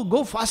feel, oh,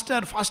 go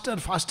faster, faster,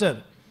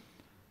 faster.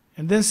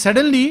 And then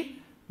suddenly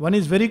one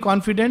is very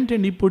confident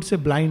and he puts a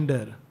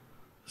blinder.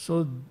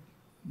 So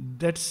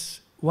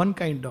that's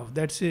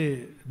that's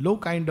a low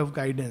kind of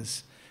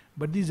guidance.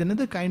 But there is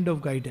another kind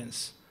of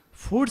guidance.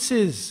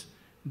 Forces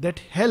that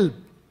help,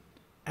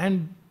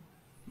 and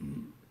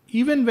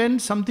even when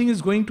something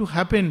is going to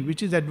happen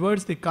which is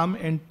adverse, they come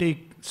and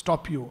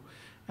stop you.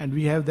 And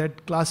we have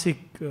that classic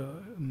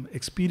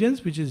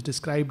experience which is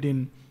described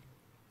in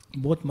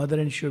both Mother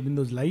and Sri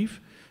Aurobindo's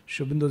life.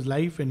 Sri Aurobindo's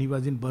life when he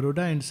was in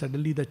Baroda and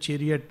suddenly the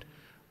chariot,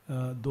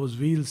 those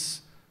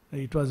wheels,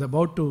 it was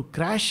about to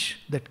crash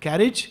that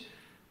carriage,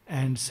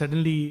 and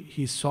suddenly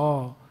he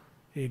saw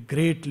a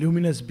great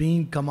luminous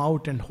being come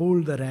out and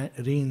hold the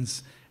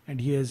reins,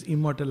 and he has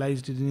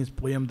immortalized it in his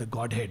poem, The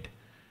Godhead.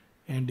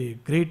 And a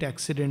great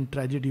accident,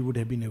 tragedy would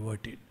have been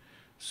averted.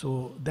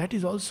 So that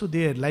is also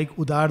there, like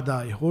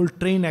Udarda, a whole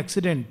train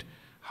accident,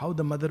 how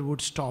the mother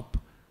would stop,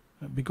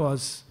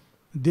 because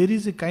there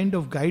is a kind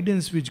of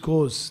guidance which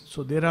goes.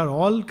 So there are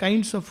all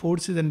kinds of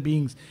forces and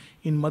beings.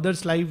 In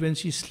mother's life, when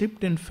she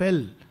slipped and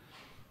fell,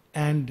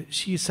 and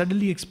she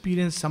suddenly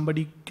experienced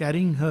somebody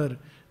carrying her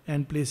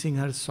and placing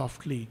her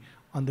softly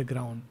on the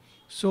ground.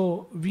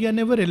 So we are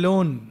never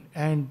alone,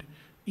 and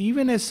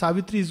even as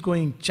Savitri is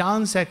going,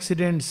 chance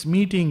accidents,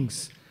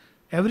 meetings,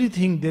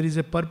 everything, there is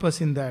a purpose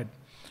in that.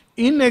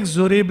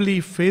 Inexorably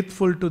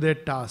faithful to their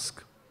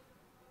task,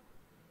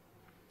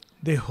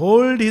 they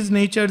hold his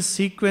nature's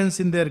sequence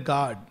in their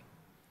guard,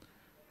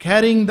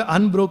 carrying the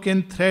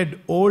unbroken thread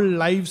old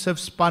lives have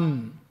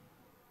spun.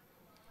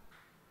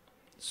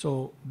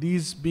 So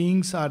these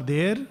beings are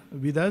there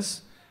with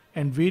us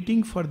and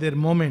waiting for their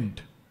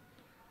moment.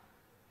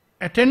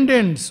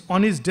 Attendants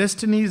on his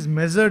destiny's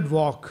measured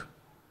walk,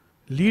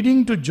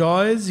 leading to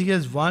joys he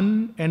has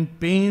won and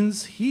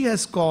pains he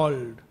has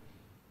called.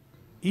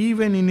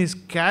 Even in his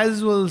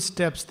casual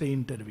steps they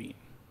intervene.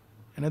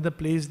 Another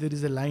place there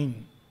is a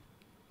line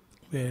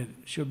where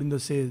Aurobindo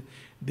says,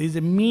 there is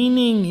a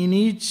meaning in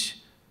each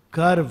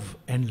curve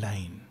and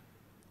line.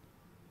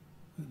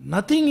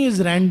 Nothing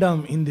is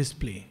random in this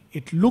play.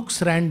 It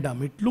looks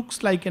random, it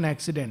looks like an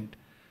accident.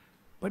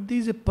 But there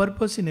is a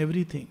purpose in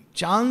everything.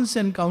 Chance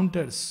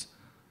encounters,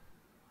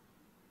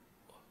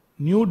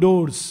 new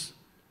doors,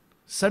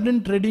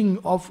 sudden treading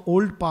of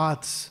old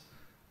paths.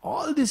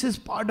 All this is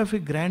part of a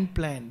grand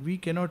plan. We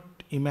cannot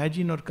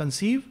imagine or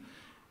conceive.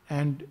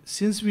 And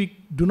since we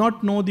do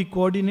not know the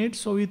coordinates,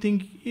 so we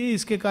think, ये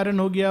इसके कारण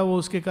हो गया, वो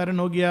उसके कारण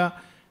हो गया,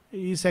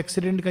 इस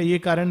एक्सीडेंट का ये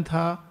कारण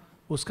था,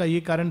 उसका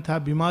ये कारण था,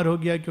 बीमार हो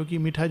गया क्योंकि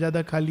मीठा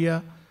ज़्यादा खा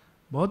लिया.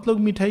 बहुत लोग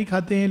मिठाई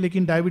खाते हैं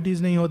लेकिन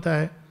डायबिटीज़ नहीं होता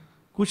है,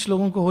 कुछ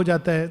लोगों को हो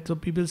जाता है. So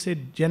people say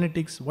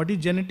genetics. What is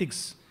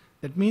genetics?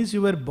 That means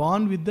you were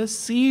born with the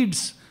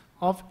seeds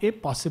of a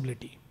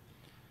possibility.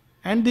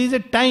 And there is a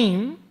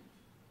time,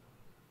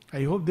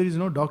 I hope there is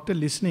no doctor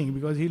listening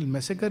because he'll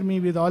massacre me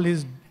with all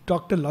his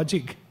doctor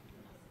logic.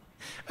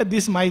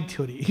 This is my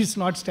theory. It's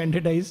not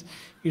standardized.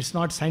 It's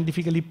not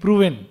scientifically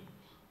proven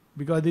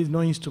because there is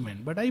no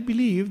instrument. But I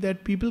believe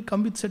that people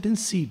come with certain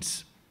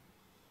seeds.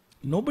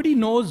 Nobody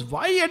knows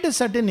why at a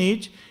certain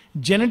age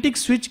genetic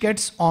switch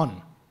gets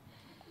on.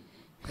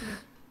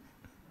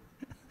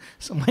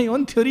 So my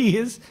own theory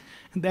is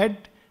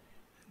that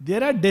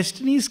there are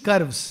destiny's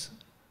curves,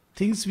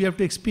 things we have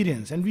to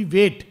experience, and we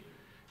wait.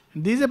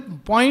 There is a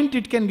point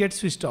it can get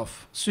switched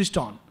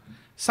on.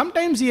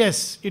 Sometimes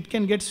yes, it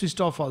can get switched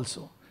off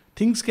also.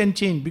 Things can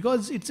change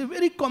because it's a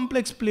very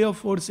complex play of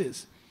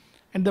forces.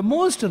 And the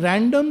most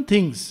random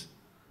things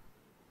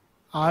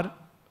are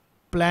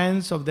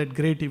plans of that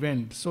great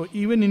event. So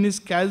even in his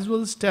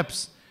casual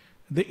steps,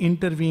 they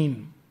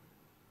intervene.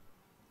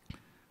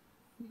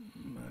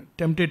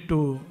 Tempted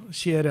to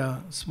share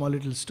a small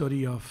little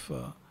story of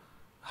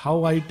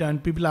how I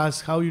turned. People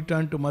ask how you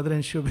turned to Mother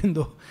and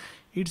Aurobindo.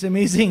 It's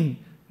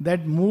amazing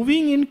that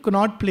moving in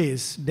Connaught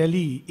Place,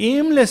 Delhi,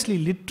 aimlessly,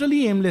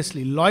 literally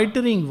aimlessly,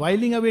 loitering,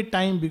 whiling away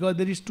time because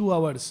there is 2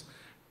 hours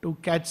to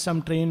catch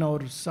some train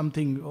or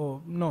something.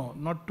 Oh, no,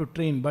 not to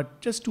train,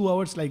 but just 2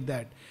 hours like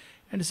that.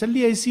 And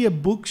suddenly I see a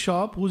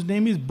bookshop whose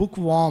name is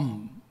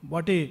Bookworm.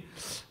 What a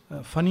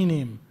funny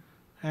name.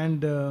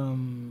 And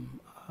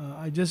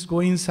I just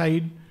go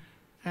inside.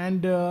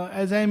 And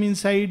as I am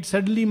inside,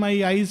 suddenly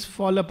my eyes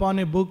fall upon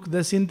a book,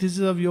 The Synthesis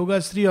of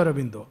Yoga, Sri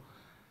Aurobindo.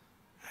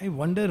 I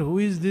wonder who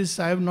is this?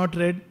 I have not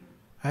read.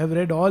 I have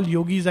read all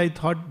yogis, I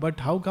thought, but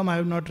how come I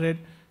have not read?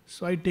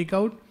 So I take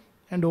out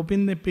and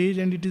open the page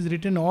and it is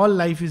written, all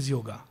life is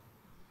yoga.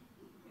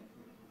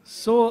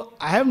 So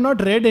I have not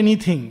read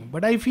anything,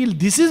 but I feel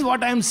this is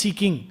what I am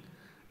seeking.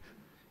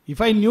 If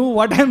I knew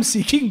what I am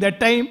seeking that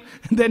time,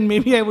 then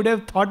maybe I would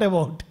have thought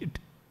about it.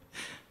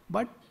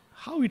 But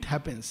how it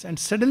happens? And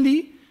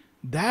suddenly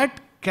that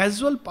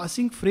casual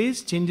passing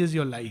phrase changes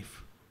your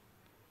life.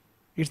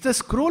 It's the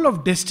scroll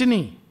of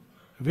destiny.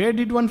 Where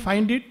did one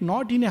find it?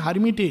 Not in a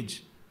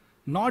hermitage,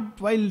 not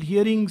while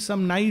hearing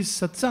some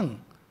nice satsang.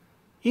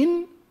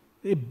 In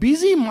a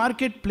busy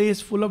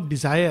marketplace full of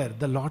desire,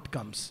 the Lord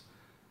comes.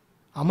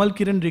 Amal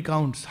Kiran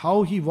recounts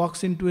how he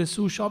walks into a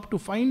shoe shop to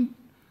find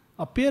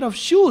a pair of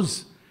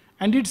shoes,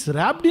 and it's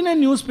wrapped in a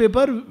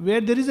newspaper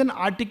where there is an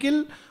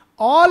article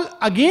all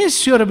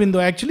against Sri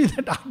Aurobindo. Actually,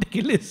 that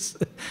article is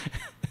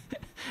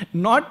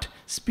not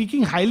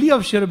speaking highly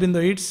of Sri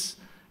Aurobindo, it's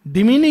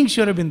demeaning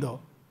Sri Aurobindo.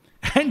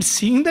 And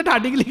seeing that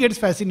article, he gets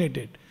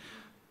fascinated.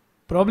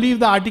 Probably if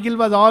the article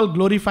was all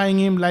glorifying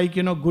him like,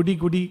 goody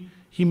goody,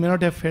 he may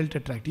not have felt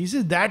attracted. He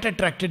says, that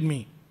attracted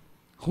me.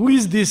 Who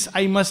is this?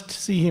 I must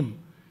see him.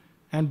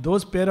 And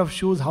those pair of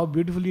shoes, how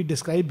beautifully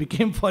described,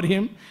 became for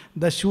him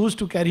the shoes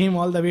to carry him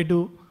all the way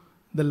to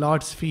the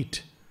Lord's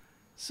feet.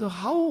 So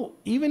how,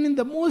 even in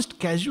the most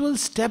casual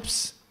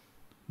steps,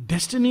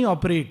 destiny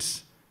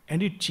operates.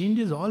 and it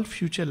changes all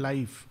future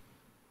life.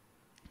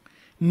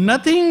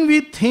 Nothing we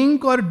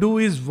think or do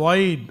is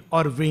void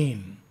or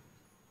vain.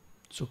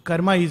 So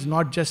karma is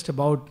not just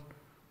about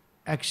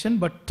action,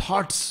 but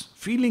thoughts,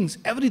 feelings,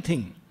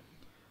 everything.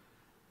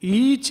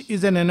 Each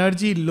is an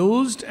energy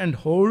loosed and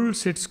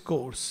holds its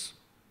course.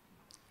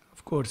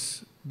 Of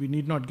course, we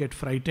need not get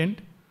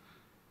frightened.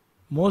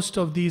 Most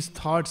of these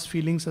thoughts,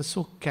 feelings are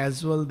so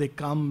casual, they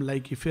come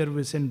like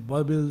effervescent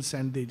bubbles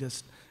and they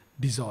just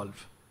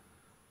dissolve.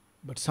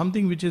 But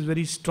something which is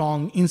very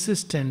strong,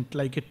 insistent,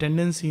 like a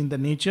tendency in the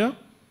nature,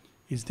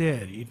 is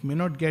there. It may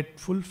not get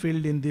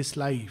fulfilled in this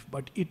life,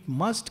 but it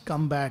must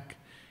come back.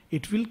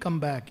 It will come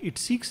back. It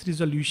seeks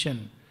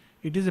resolution.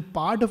 It is a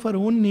part of our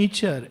own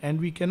nature, and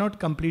we cannot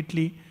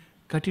completely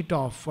cut it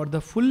off for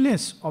the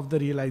fullness of the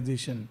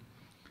realization.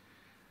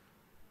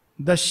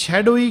 The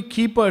shadowy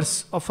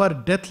keepers of our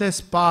deathless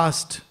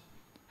past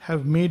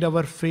have made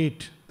our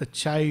fate the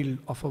child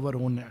of our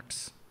own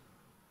acts.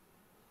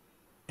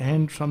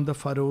 And from the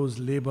furrows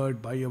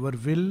labored by our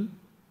will,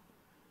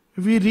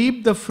 we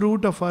reap the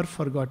fruit of our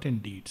forgotten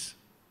deeds.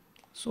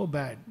 So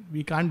bad.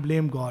 We can't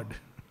blame God.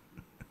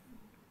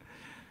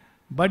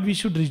 But we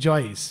should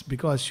rejoice,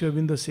 because Sri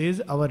Aurobindo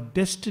says our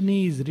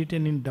destiny is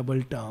written in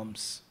double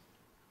terms.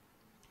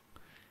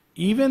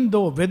 Even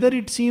though whether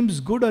it seems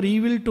good or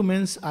evil to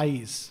men's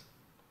eyes,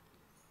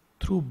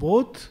 through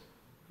both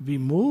we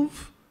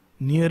move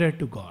nearer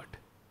to God.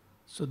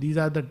 So these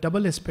are the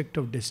double aspect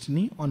of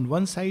destiny. On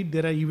one side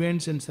there are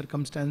events and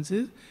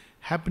circumstances,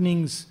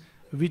 happenings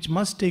which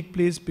must take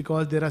place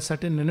because there are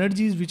certain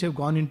energies which have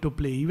gone into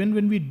play, even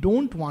when we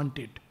don't want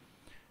it.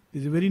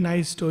 There's a very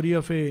nice story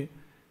of a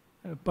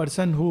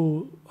person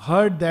who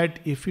heard that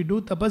if we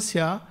do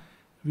tapasya,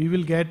 we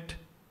will get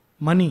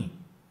money.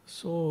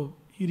 So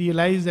he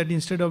realized that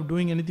instead of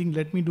doing anything,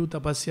 let me do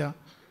tapasya.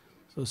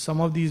 So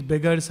some of these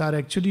beggars are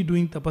actually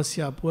doing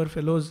tapasya. Poor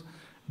fellows,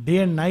 day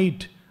and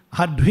night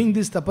are doing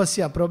this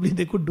tapasya. Probably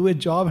they could do a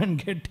job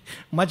and get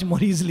much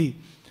more easily.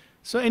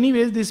 So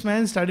anyways, this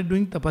man started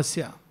doing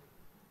tapasya,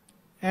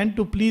 and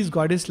to please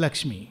Goddess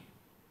Lakshmi.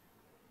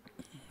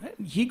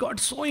 He got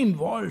so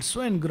involved,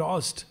 so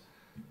engrossed.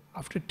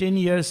 After 10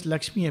 years,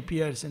 Lakshmi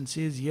appears and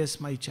says, yes,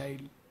 my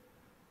child.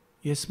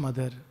 Yes,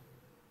 mother.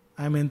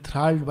 I am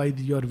enthralled by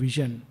your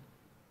vision.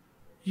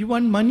 You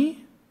want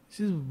money? He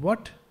says,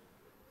 what?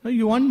 No,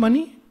 you want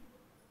money?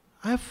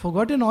 I have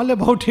forgotten all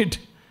about it.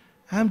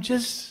 I am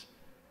just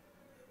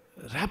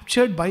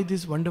raptured by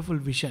this wonderful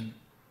vision.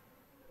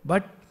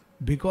 But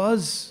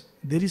because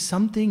there is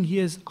something he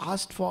has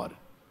asked for,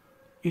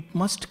 it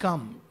must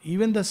come.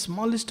 Even the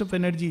smallest of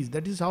energies.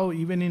 That is how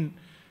even in,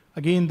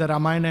 again, the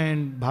Ramayana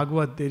and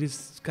Bhagavad, there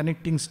is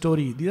connecting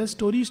story. These are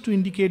stories to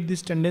indicate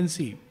this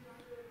tendency.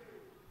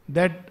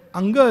 That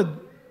Angad,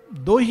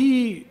 though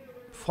he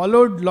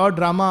followed Lord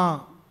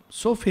Rama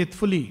so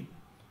faithfully,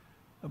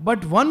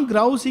 but one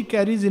grouse he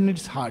carries in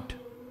his heart.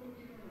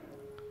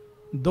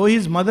 Though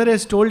his mother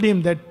has told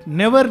him that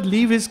never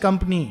leave his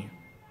company,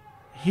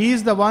 he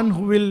is the one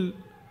who will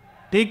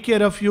take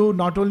care of you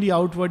not only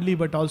outwardly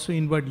but also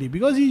inwardly,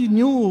 because he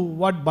knew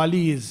what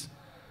Bali is.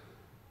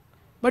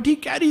 But he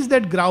carries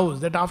that grouse,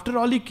 that after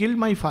all he killed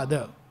my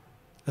father.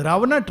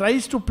 Ravana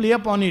tries to play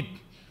upon it.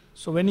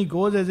 So when he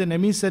goes as an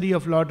emissary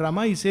of Lord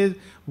Rama, he says,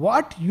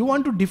 what? You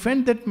want to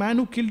defend that man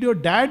who killed your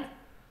dad?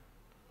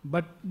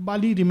 But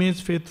Bali remains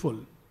faithful.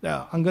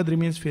 Angad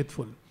remains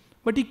faithful.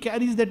 But he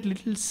carries that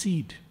little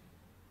seed.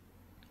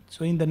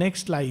 So in the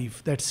next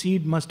life, that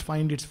seed must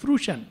find its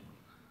fruition.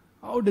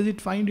 How does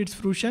it find its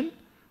fruition?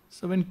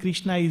 So when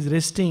Krishna is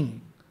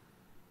resting,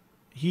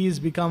 he has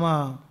become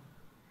a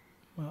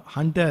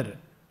hunter.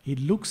 He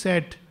looks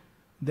at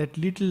that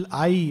little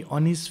eye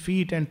on his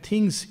feet and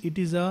thinks it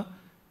is a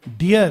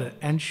deer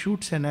and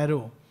shoots an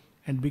arrow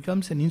and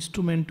becomes an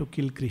instrument to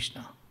kill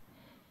Krishna.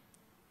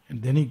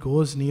 And then he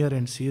goes near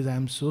and says, I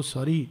am so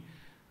sorry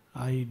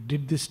I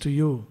did this to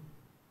you.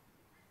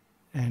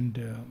 And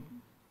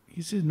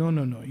he says, no,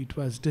 it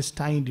was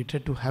destined, it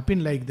had to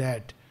happen like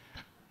that.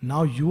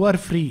 Now you are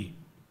free.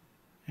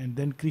 And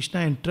then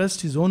Krishna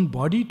entrusts his own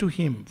body to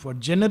him. For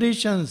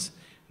generations,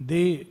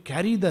 they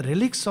carry the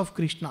relics of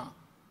Krishna.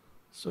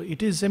 So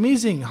it is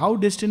amazing how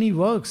destiny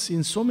works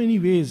in so many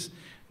ways,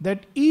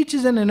 that each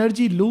is an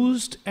energy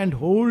loosed and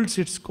holds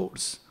its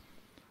course.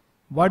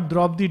 What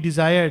Draupadi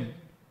desired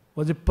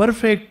was a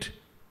perfect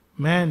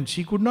man.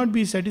 She could not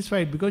be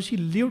satisfied because she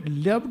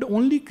loved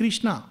only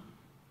Krishna.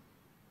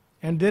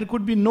 And there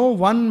could be no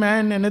one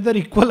man, another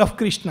equal of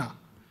Krishna.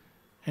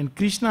 And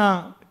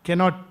Krishna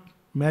cannot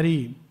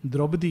marry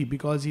Draupadi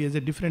because he has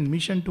a different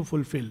mission to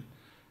fulfill.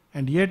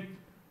 And yet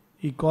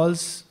he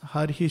calls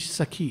her his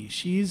Sakhi.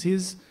 She is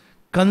his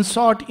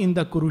consort in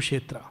the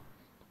Kurukshetra.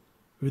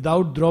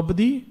 Without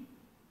Draupadi,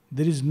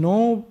 there is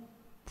no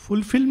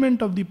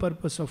fulfillment of the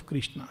purpose of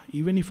Krishna.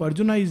 Even if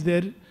Arjuna is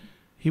there,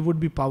 he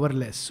would be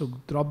powerless. So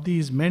Draupadi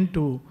is meant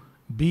to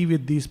be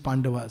with these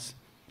Pandavas.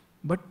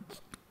 But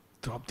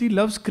Draupadi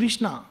loves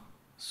Krishna.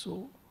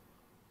 So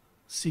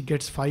she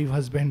gets 5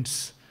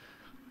 husbands,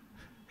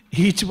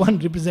 each one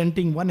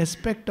representing one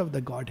aspect of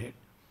the Godhead.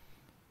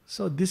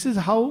 So this is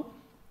how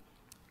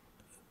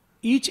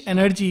each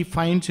energy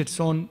finds its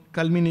own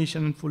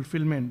culmination and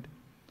fulfillment.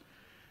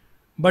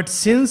 But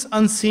since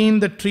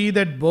unseen the tree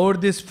that bore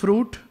this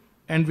fruit,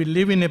 and we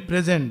live in a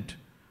present,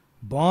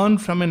 born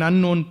from an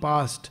unknown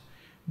past,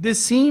 they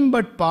seem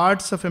but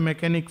parts of a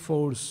mechanic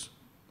force,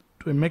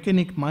 to a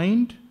mechanic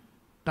mind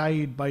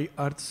tied by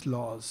earth's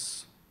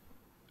laws.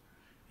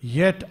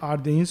 Yet are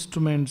the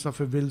instruments of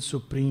a will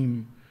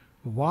supreme,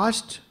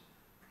 watched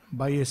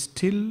by a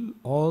still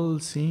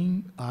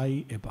all-seeing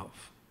eye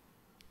above.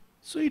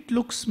 So it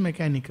looks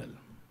mechanical.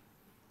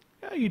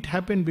 Yeah, it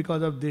happened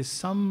because of this,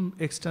 some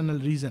external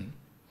reason.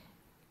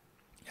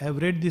 I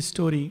have read this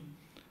story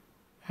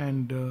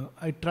and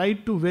I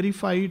tried to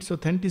verify its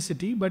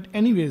authenticity, but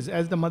anyways,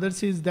 as the mother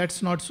says,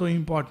 that's not so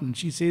important.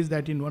 She says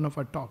that in one of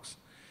her talks.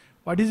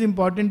 What is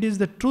important is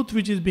the truth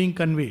which is being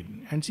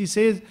conveyed. And she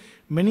says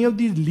many of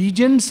these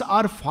legends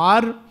are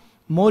far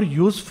more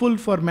useful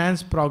for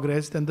man's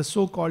progress than the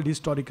so-called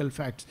historical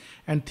facts.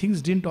 And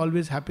things didn't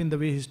always happen the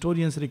way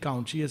historians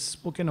recount. She has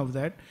spoken of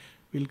that.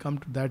 We'll come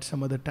to that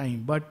some other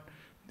time. But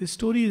this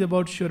story is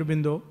about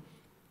Aurobindo.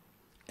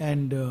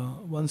 And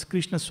once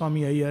Krishna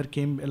Swami Iyer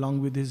came along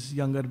with his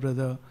younger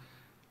brother,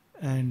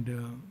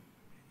 and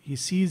he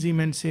sees him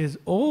and says,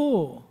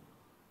 "Oh,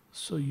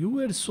 so you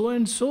were so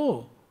and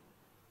so,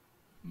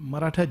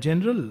 Maratha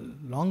general,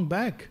 long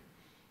back."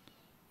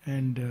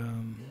 And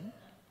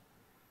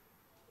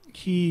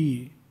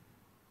he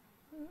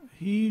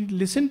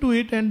listened to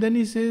it, and then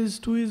he says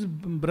to his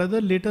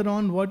brother later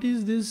on, "What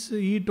is this?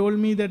 He told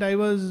me that I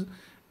was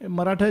a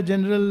Maratha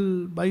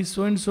general by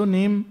so and so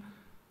name.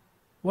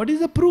 What is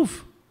the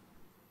proof?"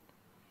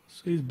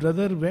 So his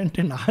brother went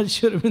and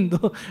asked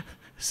Aurobindo,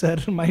 "Sir,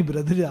 my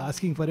brother is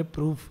asking for a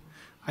proof.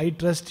 I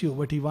trust you,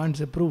 but he wants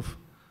a proof."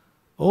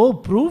 "Oh,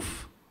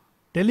 proof?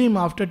 Tell him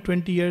after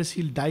 20 years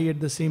he'll die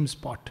at the same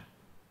spot."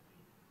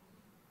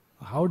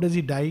 How does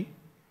he die?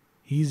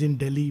 He's in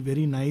Delhi,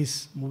 very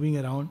nice, moving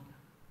around.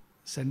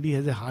 Suddenly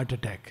has a heart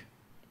attack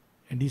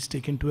and he's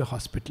taken to a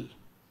hospital.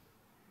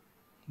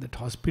 That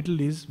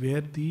hospital is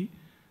where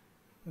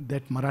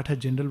that Maratha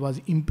general was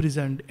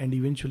imprisoned, and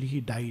eventually he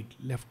died,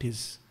 left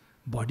his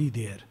body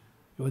there.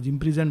 He was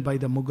imprisoned by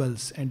the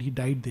Mughals and he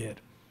died there.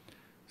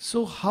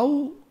 So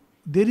how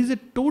there is a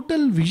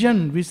total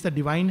vision which the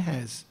divine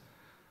has,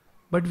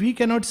 but we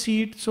cannot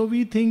see it, so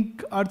we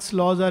think earth's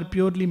laws are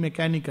purely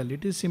mechanical.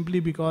 It is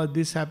simply because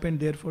this happened,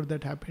 therefore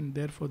that happened,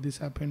 therefore this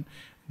happened,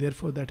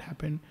 therefore that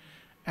happened.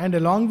 And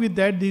along with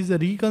that, there is a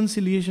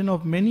reconciliation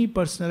of many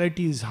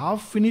personalities,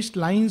 half-finished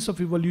lines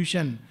of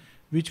evolution,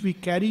 which we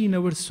carry in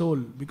our soul,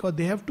 because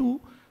they have to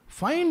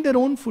find their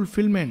own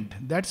fulfillment.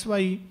 That's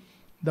why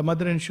the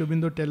mother and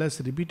Aurobindo tell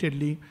us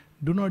repeatedly,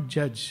 do not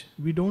judge.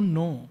 We don't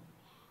know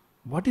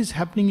what is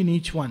happening in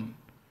each one,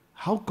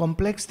 how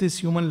complex this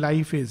human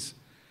life is.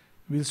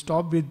 We'll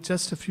stop with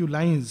just a few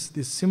lines.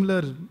 This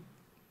similar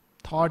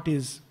thought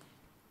is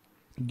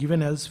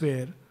given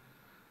elsewhere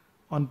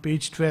on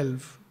page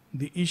 12.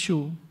 The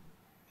issue,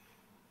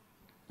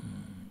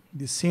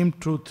 the same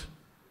truth.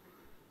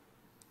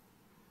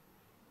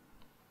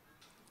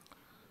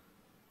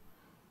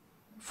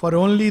 For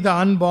only the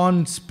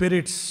unborn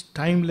spirit's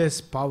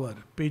timeless power,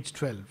 page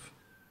 12,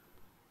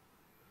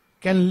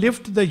 can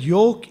lift the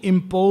yoke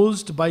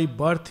imposed by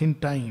birth in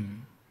time.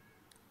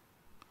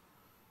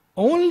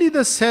 Only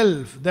the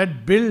self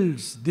that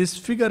builds this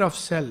figure of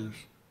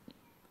self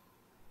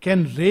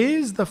can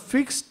raise the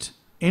fixed,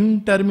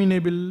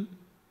 interminable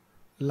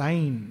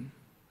line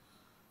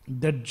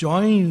that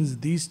joins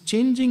these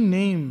changing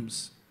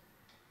names,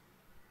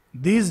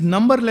 these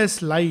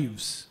numberless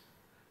lives,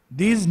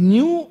 these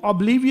new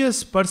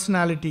oblivious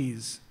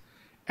personalities,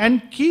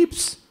 and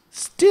keeps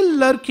still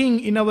lurking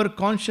in our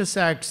conscious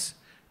acts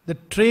the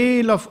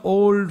trail of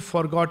old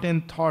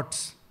forgotten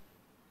thoughts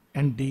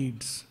and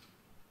deeds.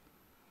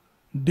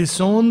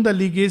 Disown the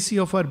legacy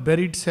of our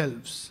buried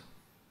selves.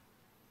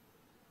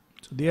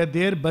 So they are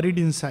there buried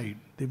inside.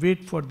 They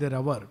wait for their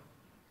hour.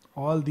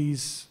 All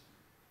these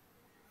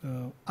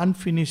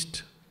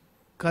unfinished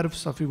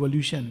curves of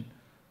evolution.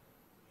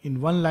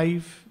 In one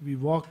life, we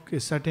walk a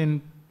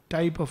certain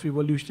type of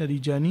evolutionary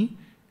journey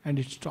and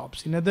it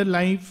stops. In another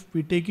life,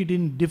 we take it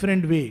in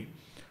different way.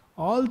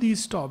 All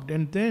these stopped,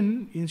 and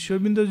then in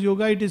Aurobindo's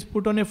yoga, it is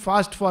put on a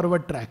fast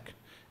forward track,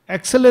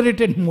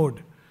 accelerated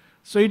mode.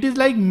 So it is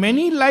like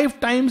many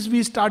lifetimes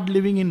we start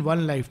living in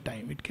one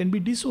lifetime. It can be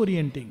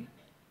disorienting,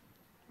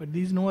 but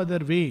there is no other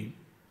way.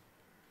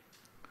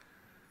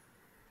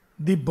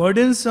 The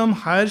burdensome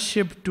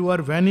hiership to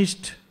our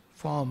vanished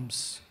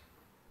forms.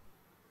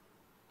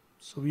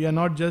 So we are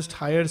not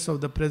just heirs of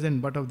the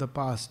present but of the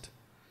past.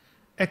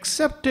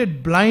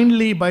 Accepted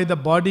blindly by the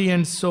body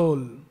and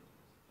soul.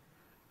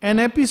 An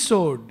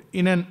episode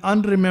in an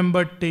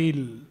unremembered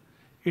tale.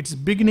 Its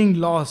beginning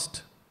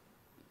lost.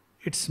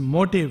 Its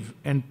motive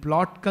and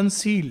plot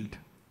concealed.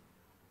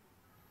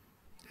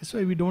 That's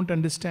why we don't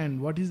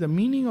understand what is the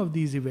meaning of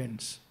these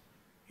events.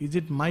 Is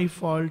it my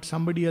fault,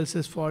 somebody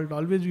else's fault?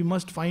 Always we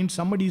must find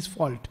somebody's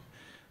fault.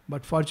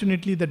 But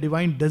fortunately the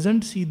divine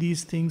doesn't see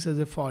these things as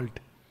a fault.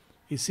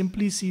 He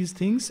simply sees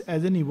things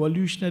as an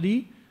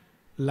evolutionary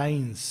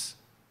lines.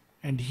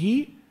 And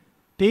he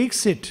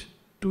takes it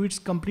to its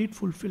complete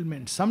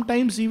fulfillment.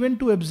 Sometimes even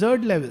to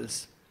absurd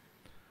levels.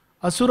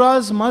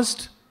 Asuras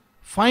must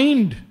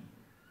find.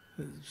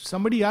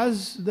 Somebody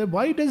asks,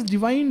 why does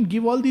divine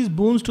give all these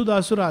boons to the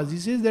asuras? He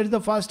says that is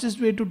the fastest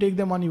way to take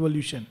them on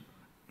evolution.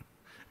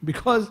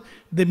 Because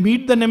they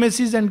meet the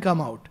nemesis and come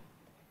out.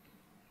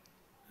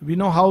 We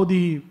know how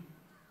the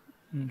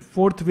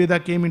fourth Veda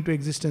came into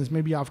existence.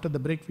 Maybe after the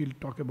break we'll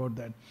talk about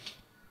that.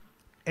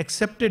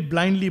 Accepted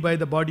blindly by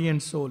the body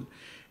and soul.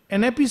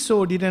 An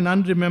episode in an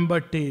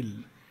unremembered tale.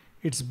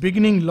 Its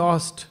beginning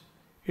lost.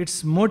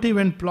 Its motive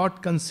and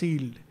plot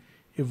concealed.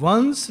 A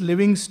once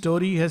living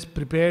story has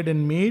prepared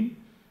and made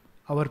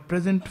our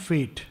present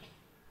fate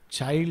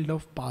child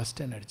of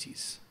past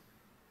energies.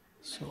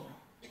 So,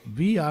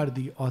 we are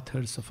the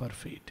authors of our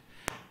fate.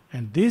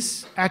 And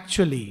this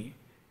actually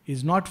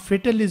is not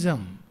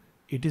fatalism,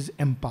 it is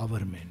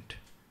empowerment.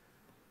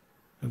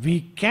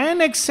 We can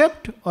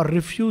accept or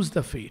refuse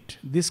the fate.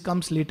 This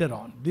comes later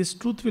on. This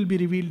truth will be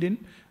revealed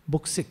in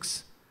book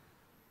 6.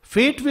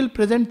 Fate will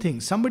present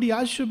things. Somebody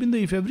asked Sri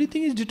Aurobindo, if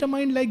everything is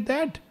determined like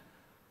that,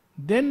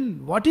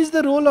 then what is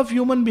the role of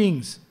human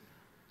beings?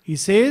 He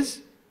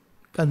says,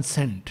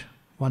 consent.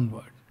 One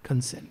word,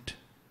 consent.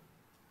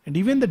 And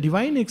even the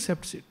divine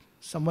accepts it.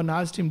 Someone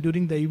asked him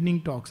during the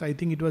evening talks, I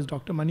think it was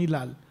Dr.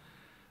 Manilal,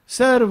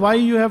 Sir, why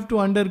you have to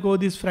undergo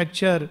this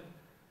fracture?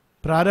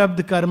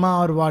 Prarabdha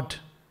karma or what?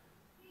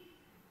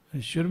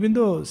 Sri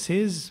Aurobindo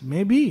says,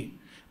 maybe.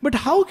 But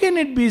how can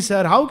it be,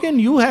 sir? How can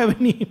you have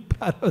any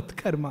prarabdha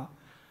karma?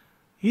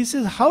 He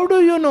says, how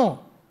do you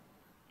know?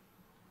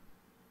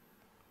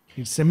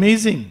 It's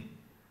amazing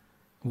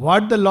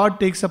what the Lord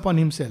takes upon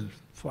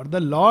himself. For the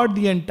Lord,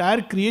 the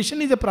entire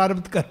creation is a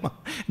prarabdha karma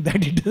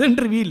that he doesn't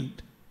reveal.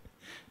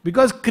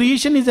 Because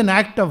creation is an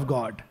act of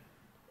God.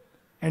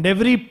 And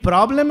every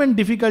problem and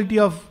difficulty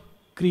of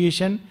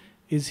creation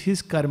is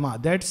his karma.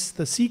 That's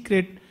the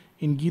secret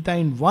in Gita.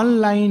 In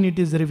one line it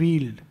is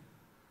revealed.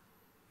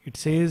 It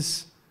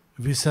says,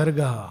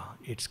 Visarga.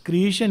 Its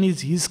creation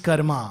is his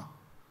karma.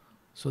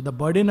 So the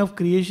burden of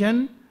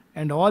creation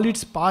and all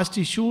its past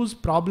issues,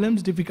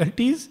 problems,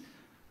 difficulties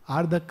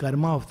are the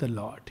karma of the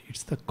Lord.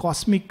 It's the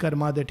cosmic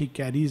karma that he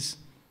carries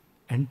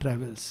and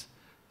travels.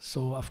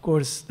 So of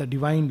course the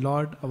divine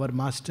Lord, our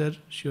master,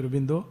 Sri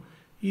Aurobindo,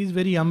 he is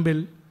very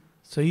humble.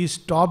 So he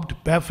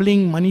stopped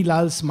baffling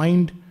Manilal's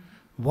mind.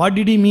 What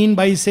did he mean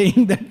by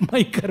saying that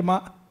my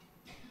karma?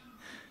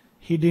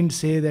 He didn't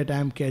say that I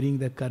am carrying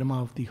the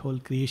karma of the whole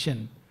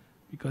creation.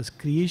 Because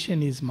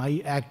creation is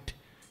my act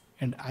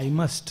and I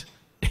must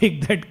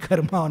take that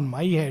karma on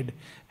my head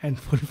and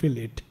fulfill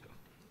it.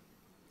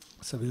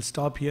 So we'll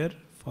stop here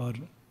for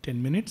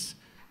 10 minutes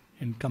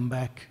and come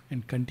back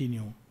and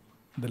continue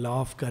the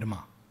law of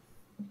karma.